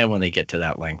like, when they get to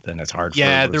that length, then it's hard for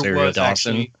Rosario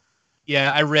Dawson. Actually.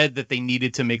 Yeah, I read that they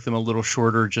needed to make them a little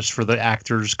shorter just for the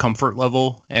actors' comfort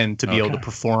level and to be able to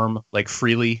perform like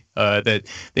freely. That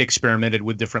they experimented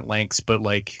with different lengths, but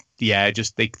they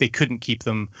couldn't keep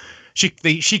them. She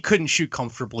couldn't shoot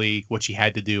comfortably what she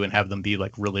had to do and have them be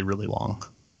like really, really long.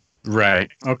 Right.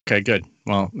 Okay. Good.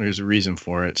 Well, there's a reason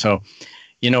for it. So,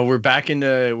 we're back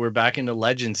into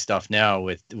legend stuff now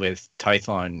with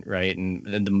Tython, right? And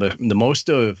the most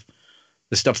of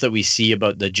the stuff that we see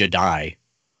about the Jedi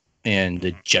and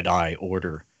the Jedi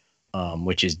Order,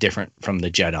 which is different from the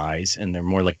Jedis, and they're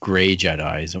more like gray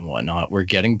Jedis and whatnot. We're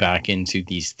getting back into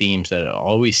these themes that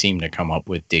always seem to come up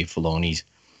with Dave Filoni's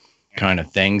kind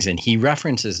of things, and he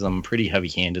references them pretty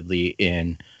heavy-handedly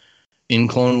in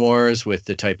Clone Wars with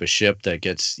the type of ship that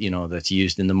gets, that's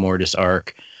used in the Mortis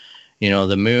arc.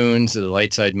 The moons, the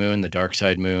light side moon, the dark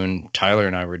side moon. Tyler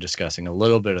and I were discussing a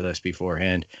little bit of this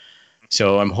beforehand.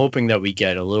 So I'm hoping that we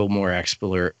get a little more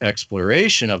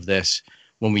exploration of this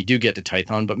when we do get to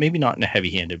Tython, but maybe not in a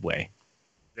heavy-handed way.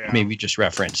 Yeah. Maybe just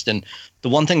referenced. And the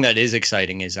one thing that is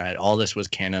exciting is that all this was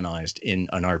canonized in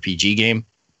an RPG game,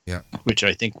 which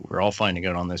I think we're all finding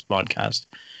out on this podcast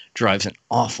drives an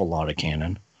awful lot of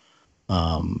canon.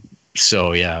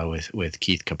 So yeah, with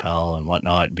Keith Capel and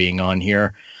whatnot being on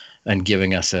here and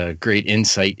giving us a great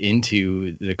insight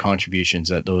into the contributions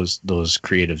that those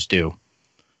creatives do.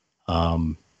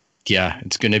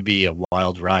 It's going to be a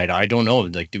wild ride. I don't know.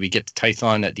 Like, do we get to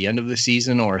Tython at the end of the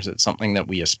season, or is it something that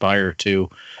we aspire to?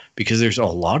 Because there's a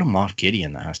lot of Moff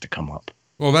Gideon that has to come up.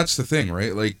 Well, that's the thing,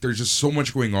 right? Like, there's just so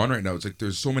much going on right now. It's like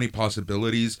there's so many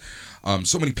possibilities,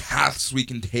 so many paths we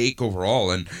can take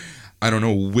overall. And I don't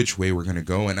know which way we're gonna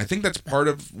go, and I think that's part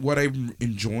of what I'm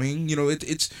enjoying. You know,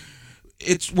 it's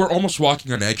we're almost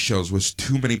walking on eggshells with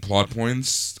too many plot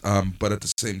points, but at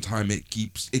the same time, it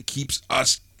keeps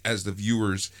us as the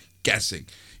viewers guessing.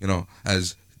 You know,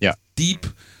 as deep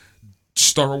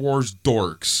Star Wars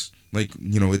dorks, like,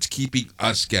 you know, it's keeping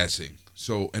us guessing.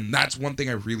 So, and that's one thing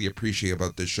I really appreciate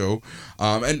about this show.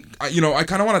 And you know, I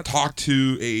kind of want to talk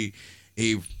to a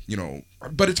you know,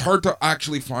 but it's hard to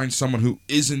actually find someone who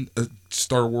isn't a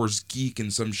Star Wars geek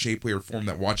in some shape, way, or form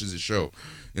that watches the show.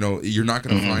 You know, you're not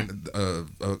going to find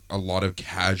a lot of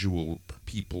casual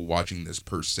people watching this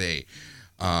per se.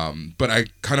 But I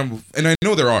kind of, and I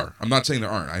know there are. I'm not saying there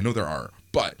aren't. I know there are.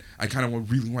 But I kind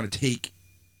of really want to take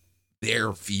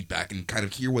their feedback and kind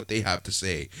of hear what they have to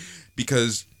say,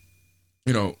 because,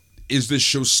 you know, is this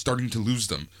show starting to lose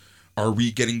them? Are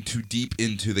we getting too deep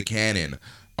into the canon?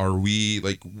 Are we,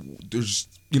 like, there's,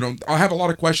 you know, I have a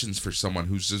lot of questions for someone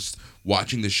who's just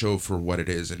watching the show for what it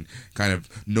is and kind of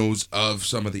knows of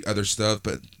some of the other stuff,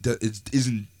 but it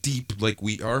isn't deep like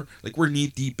we are. Like, we're knee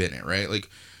deep in it, right? Like,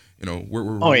 you know,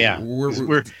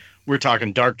 we're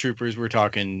talking Dark Troopers, we're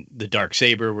talking the Dark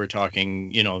Saber, we're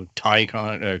talking, you know,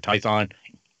 Tython,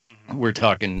 we're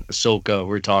talking Ahsoka,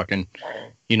 we're talking,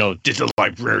 you know, did the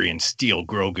librarian steal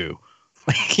Grogu?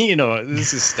 Like, you know,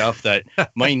 this is stuff that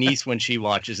my niece, when she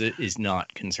watches it, is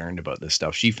not concerned about this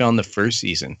stuff. She found the first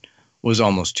season was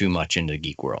almost too much into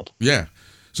Geek World. Yeah.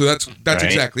 So that's right?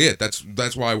 exactly it. That's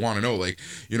why I want to know, like,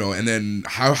 you know, and then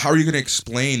how are you going to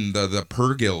explain the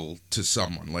Purrgil to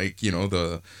someone? Like, you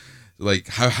know,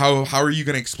 how are you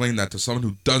going to explain that to someone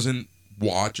who doesn't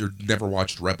watch or never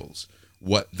watched Rebels?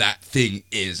 What that thing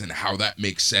is and how that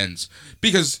makes sense,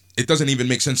 because it doesn't even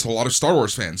make sense to a lot of Star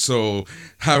Wars fans. So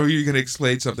how are you going to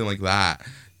explain something like that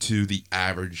to the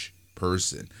average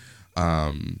person?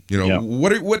 You know,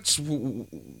 what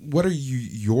are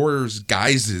yours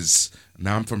guys's,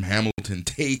 now I'm from Hamilton,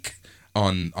 take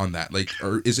on that? Like,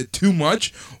 or is it too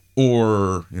much,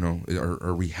 or, you know,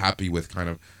 are we happy with kind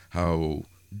of how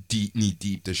knee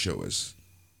deep the show is?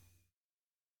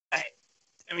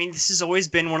 I mean, this has always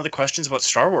been one of the questions about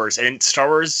Star Wars, and Star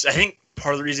Wars, I think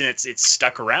part of the reason it's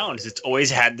stuck around is it's always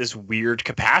had this weird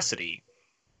capacity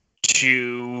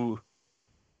to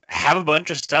have a bunch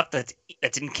of stuff that's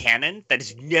in canon that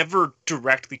is never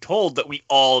directly told that we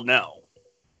all know.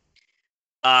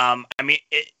 I mean,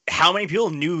 how many people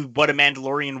knew what a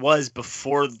Mandalorian was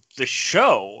before the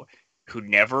show who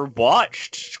never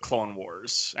watched Clone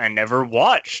Wars and never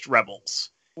watched Rebels?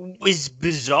 It was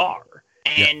bizarre.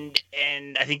 And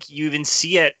I think you even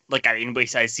see it, like, I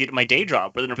see it in my day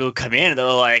job, where people come in and they're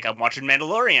like, I'm watching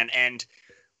Mandalorian, and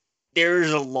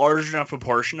there's a large enough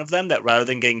proportion of them that rather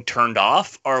than getting turned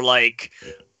off are like,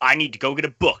 I need to go get a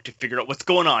book to figure out what's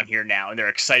going on here now, and they're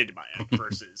excited by it,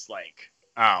 versus like,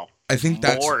 oh, I think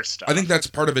more stuff. I think that's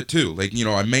part of it too. Like, you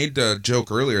know, I made a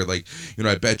joke earlier, like, you know,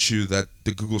 I bet you that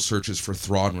the Google searches for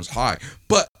Thrawn was high,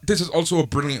 but this is also a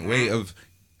brilliant way of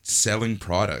selling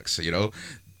products, you know.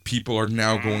 People are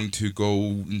now going to go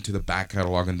into the back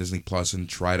catalog on Disney Plus and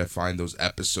try to find those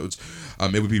episodes.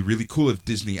 It would be really cool if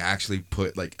Disney actually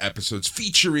put, like, episodes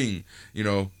featuring, you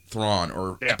know, Thrawn,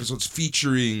 or episodes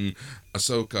featuring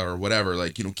Ahsoka, or whatever,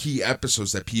 like, you know, key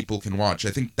episodes that people can watch. I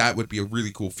think that would be a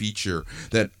really cool feature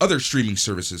that other streaming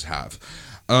services have.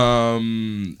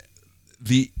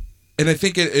 And I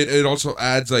think it also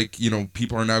adds, like, you know,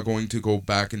 people are now going to go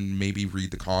back and maybe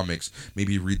read the comics,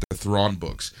 maybe read the Thrawn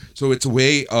books. So it's a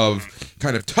way of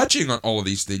kind of touching on all of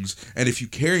these things. And if you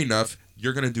care enough,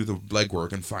 you're going to do the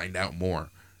legwork and find out more.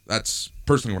 That's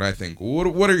personally what I think.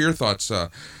 What are your thoughts,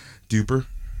 Duper?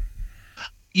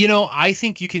 You know, I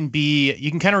think you can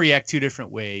kind of react two different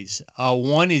ways.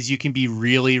 One is you can be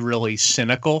really, really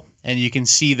cynical, and you can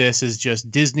see this as just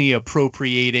Disney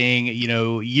appropriating, you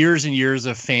know, years and years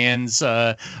of fans,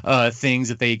 things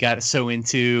that they got so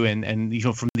into, and you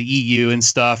know, from the EU and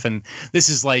stuff. And this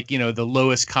is like, you know, the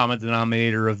lowest common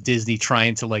denominator of Disney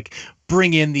trying to, like,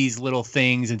 bring in these little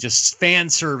things and just fan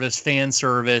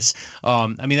service.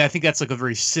 I mean, I think that's like a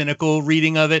very cynical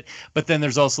reading of it, but then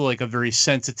there's also like a very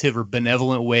sensitive or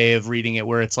benevolent way of reading it,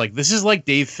 where it's like, this is like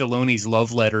Dave Filoni's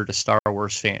love letter to Star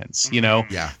Wars fans, you know?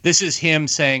 Yeah. This is him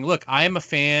saying, look, I am a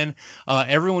fan.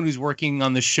 Everyone who's working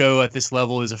on the show at this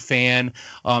level is a fan.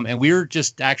 And we're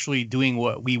just actually doing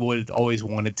what we would always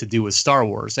wanted to do with Star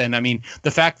Wars. And I mean,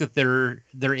 the fact that they're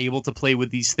able to play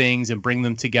with these things and bring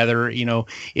them together, you know,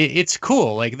 it's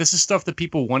cool. Like, this is stuff that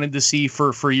people wanted to see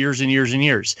for years and years and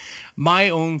years. My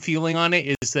own feeling on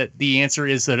it is that the answer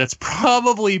is that it's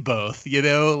probably both, you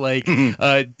know, like,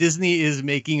 Disney is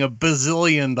making $1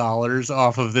 bazillion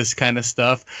off of this kind of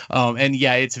stuff. And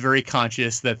yeah, it's very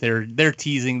conscious that they're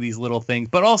teasing these little things,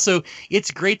 but also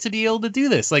it's great to be able to do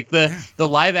this. Like the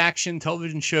live action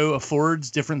television show affords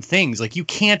different things. Like you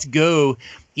can't go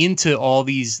into all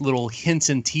these little hints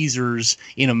and teasers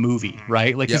in a movie,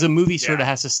 right? Like, because a movie sort of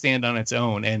has to stand on its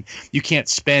own, and you can't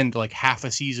spend like half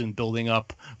a season building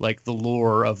up like the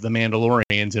lore of the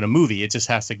Mandalorians in a movie. It just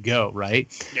has to go,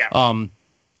 right? Yeah.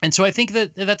 And so I think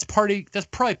that's probably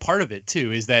part of it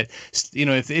too, is that, you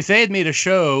know, if they had made a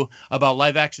show about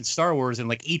live action Star Wars in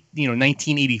like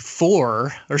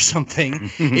 1984 or something,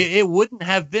 it wouldn't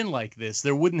have been like this.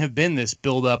 There wouldn't have been this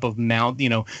buildup of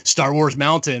Star Wars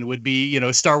Mountain would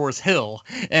be, Star Wars Hill,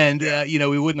 and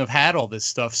we wouldn't have had all this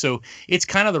stuff. So it's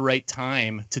kind of the right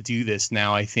time to do this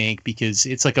now, I think, because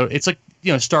it's like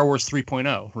Star Wars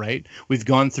 3.0, right? We've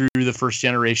gone through the first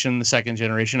generation, the second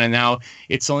generation, and now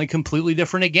it's something completely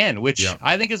different again, which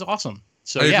I think is awesome.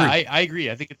 So I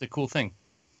agree. I think it's a cool thing.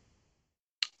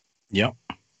 Yep.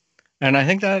 And I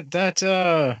think that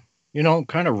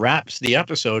kind of wraps the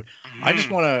episode. I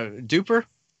just want to, Duper,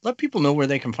 let people know where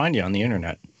they can find you on the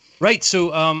internet. Right.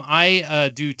 So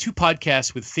I do 2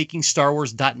 podcasts with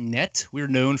FakingStarWars.net. We're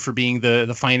known for being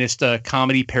the finest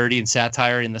comedy, parody, and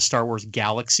satire in the Star Wars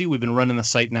galaxy. We've been running the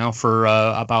site now for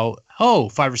about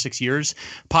 5 or 6 years.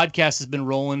 Podcast has been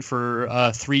rolling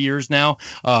for 3 years now.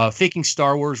 Faking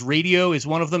Star Wars Radio is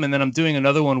one of them, and then I'm doing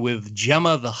another one with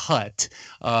Gemma the Hutt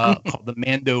called the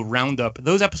Mando Roundup.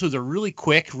 Those episodes are really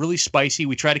quick, really spicy.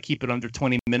 We try to keep it under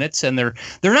 20 minutes, and they're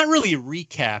not really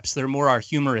recaps. They're more our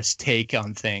humorous take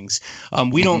on things.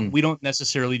 We don't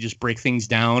necessarily just break things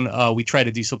down. We try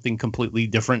to do something completely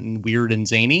different and weird and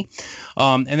zany.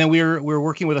 And then we're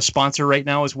working with a sponsor right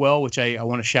now as well, which I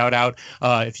want to shout out.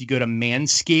 If you go to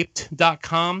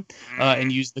manscaped.com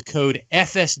and use the code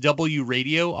FSW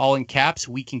Radio, all in caps,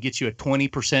 we can get you a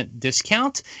 20%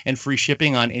 discount and free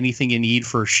shipping on anything you need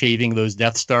for shaving those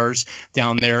Death Stars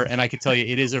down there. And I can tell you,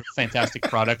 it is a fantastic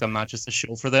product. I'm not just a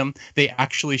shill for them. They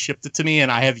actually shipped it to me,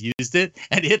 and I have used it,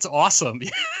 and it's awesome.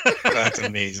 That's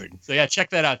amazing. So yeah, check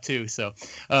that out too. So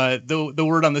the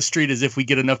word on the street is if we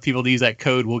get enough people to use that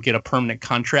code, we'll get a permanent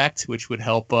contract, which would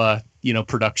help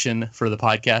production for the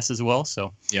podcast as well.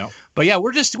 So but yeah,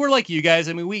 we're like you guys.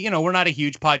 I mean, we're not a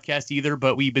huge podcast either,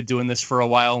 but we've been doing this for a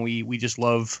while, and we just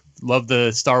love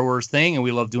the Star Wars thing, and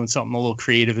we love doing something a little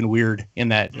creative and weird in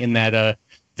that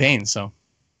vein. So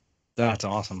that's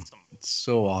awesome. It's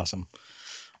so awesome.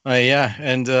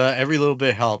 And every little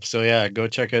bit helps. So yeah, go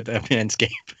check out the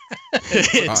Manscaped.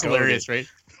 It's hilarious, right?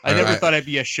 I never thought I'd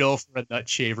be a shill for a nut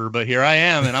shaver, but here I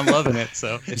am, and I'm loving it.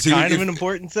 So it's kind of an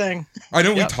important thing. I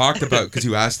know we talked about, because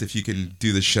you asked if you can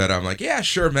do the shut. I'm like, yeah,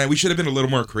 sure, man. We should have been a little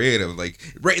more creative.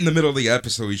 Like right in the middle of the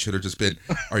episode, we should have just been,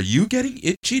 "Are you getting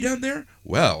itchy down there?"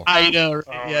 Well, I know.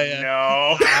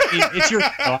 No. I mean, it's your.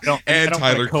 I don't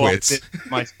Tyler quits.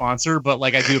 My sponsor, but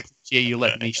like I do appreciate you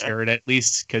letting me share it at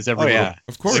least, because of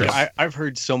course. Like, I've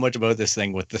heard so much about this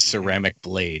thing with the ceramic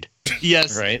blade.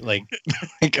 Yes. Right. Like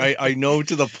I know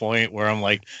to the point where I'm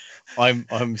like,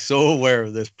 I'm so aware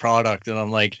of this product, and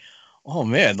I'm like, oh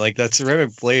man, like that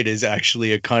ceramic blade is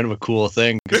actually a kind of a cool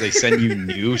thing, because they send you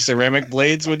new ceramic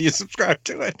blades when you subscribe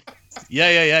to it.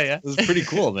 Yeah. It's pretty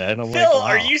cool, man. I'm Phil, like, wow.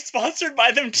 Are you sponsored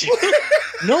by them too?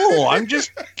 No, I'm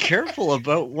just careful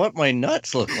about what my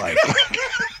nuts look like.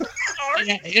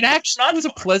 It actually was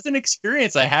a pleasant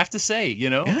experience, I have to say.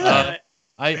 Yeah.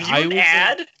 Are you an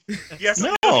ad? Yes,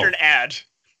 no. You're an ad.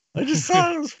 I just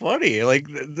thought it was funny. Like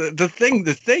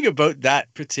the thing about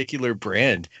that particular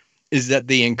brand is that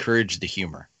they encourage the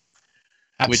humor.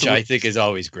 Absolutely. Which I think is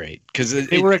always great, because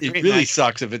it really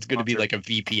sucks if it's going to be like a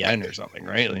VPN or something,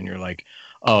 right? And you're like,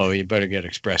 oh, you better get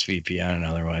ExpressVPN,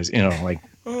 otherwise,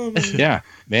 yeah,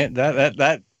 man,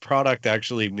 that product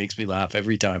actually makes me laugh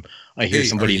every time I hear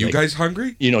somebody. Are you guys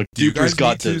hungry? Do you guys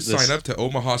need to sign up to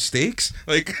Omaha Steaks?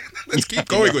 Like, let's keep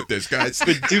going with this, guys.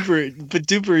 But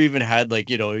Duper even had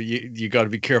like, you got to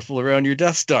be careful around your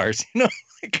Death Stars. I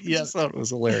just thought it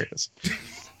was hilarious.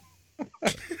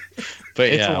 But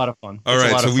it's a lot of fun. All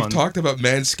right, so we've talked about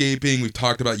manscaping, we've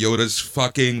talked about Yoda's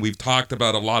fucking, we've talked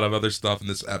about a lot of other stuff in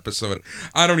this episode.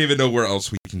 I don't even know where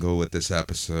else we can go with this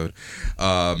episode.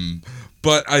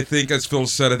 But I think, as Phil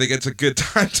said, I think it's a good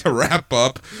time to wrap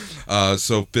up.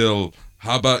 So Phil,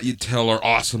 how about you tell our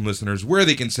awesome listeners where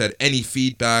they can send any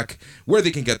feedback, where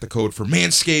they can get the code for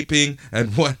manscaping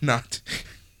and whatnot?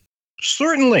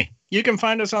 Certainly. You can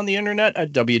find us on the internet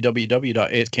at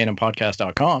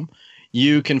www.itscanonpodcast.com.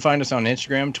 You can find us on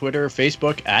Instagram, Twitter,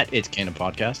 Facebook at It's Canon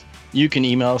Podcast. You can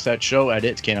email us at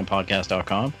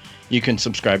show@itscanonpodcast.com. You can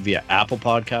subscribe via Apple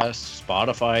Podcasts,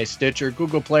 Spotify, Stitcher,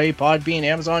 Google Play, Podbean,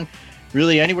 Amazon.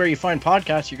 Really, anywhere you find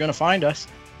podcasts, you're going to find us.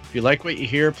 If you like what you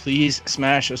hear, please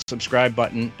smash a subscribe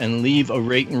button and leave a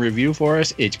rate and review for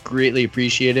us. It's greatly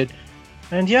appreciated.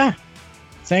 And yeah,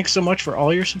 thanks so much for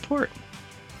all your support.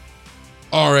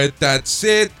 All right, that's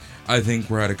it. I think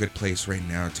we're at a good place right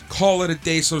now to call it a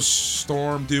day. So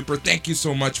Storm Duper, thank you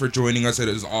so much for joining us. It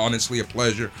is honestly a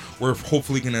pleasure. We're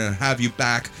hopefully going to have you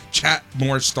back, chat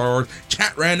more Star Wars,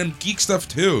 chat random geek stuff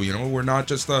too. You know, we're not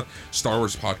just a Star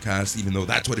Wars podcast, even though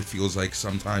that's what it feels like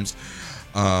sometimes.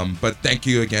 But thank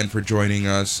you again for joining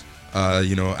us.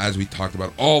 You know, as we talked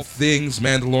about all things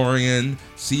Mandalorian,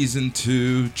 Season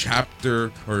 2,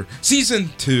 Season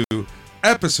 2,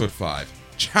 Episode 5,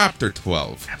 Chapter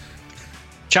 12.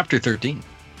 Chapter 13.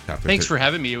 Thanks for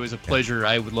having me. It was a pleasure.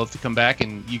 I would love to come back,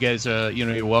 and you guys, you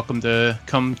know, you're welcome to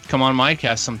come on my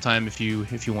cast sometime if you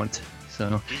want.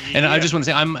 So, and I just want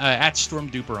to say I'm at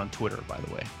Storm Duper on Twitter, by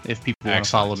the way, if people want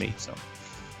to follow me. So,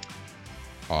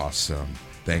 awesome.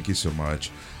 Thank you so much.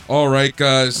 All right,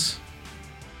 guys,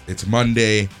 it's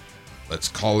Monday. Let's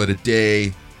call it a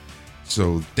day.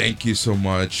 So, thank you so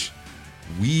much.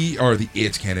 We are the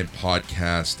It's Canon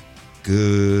podcast.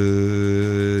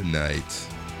 Good night.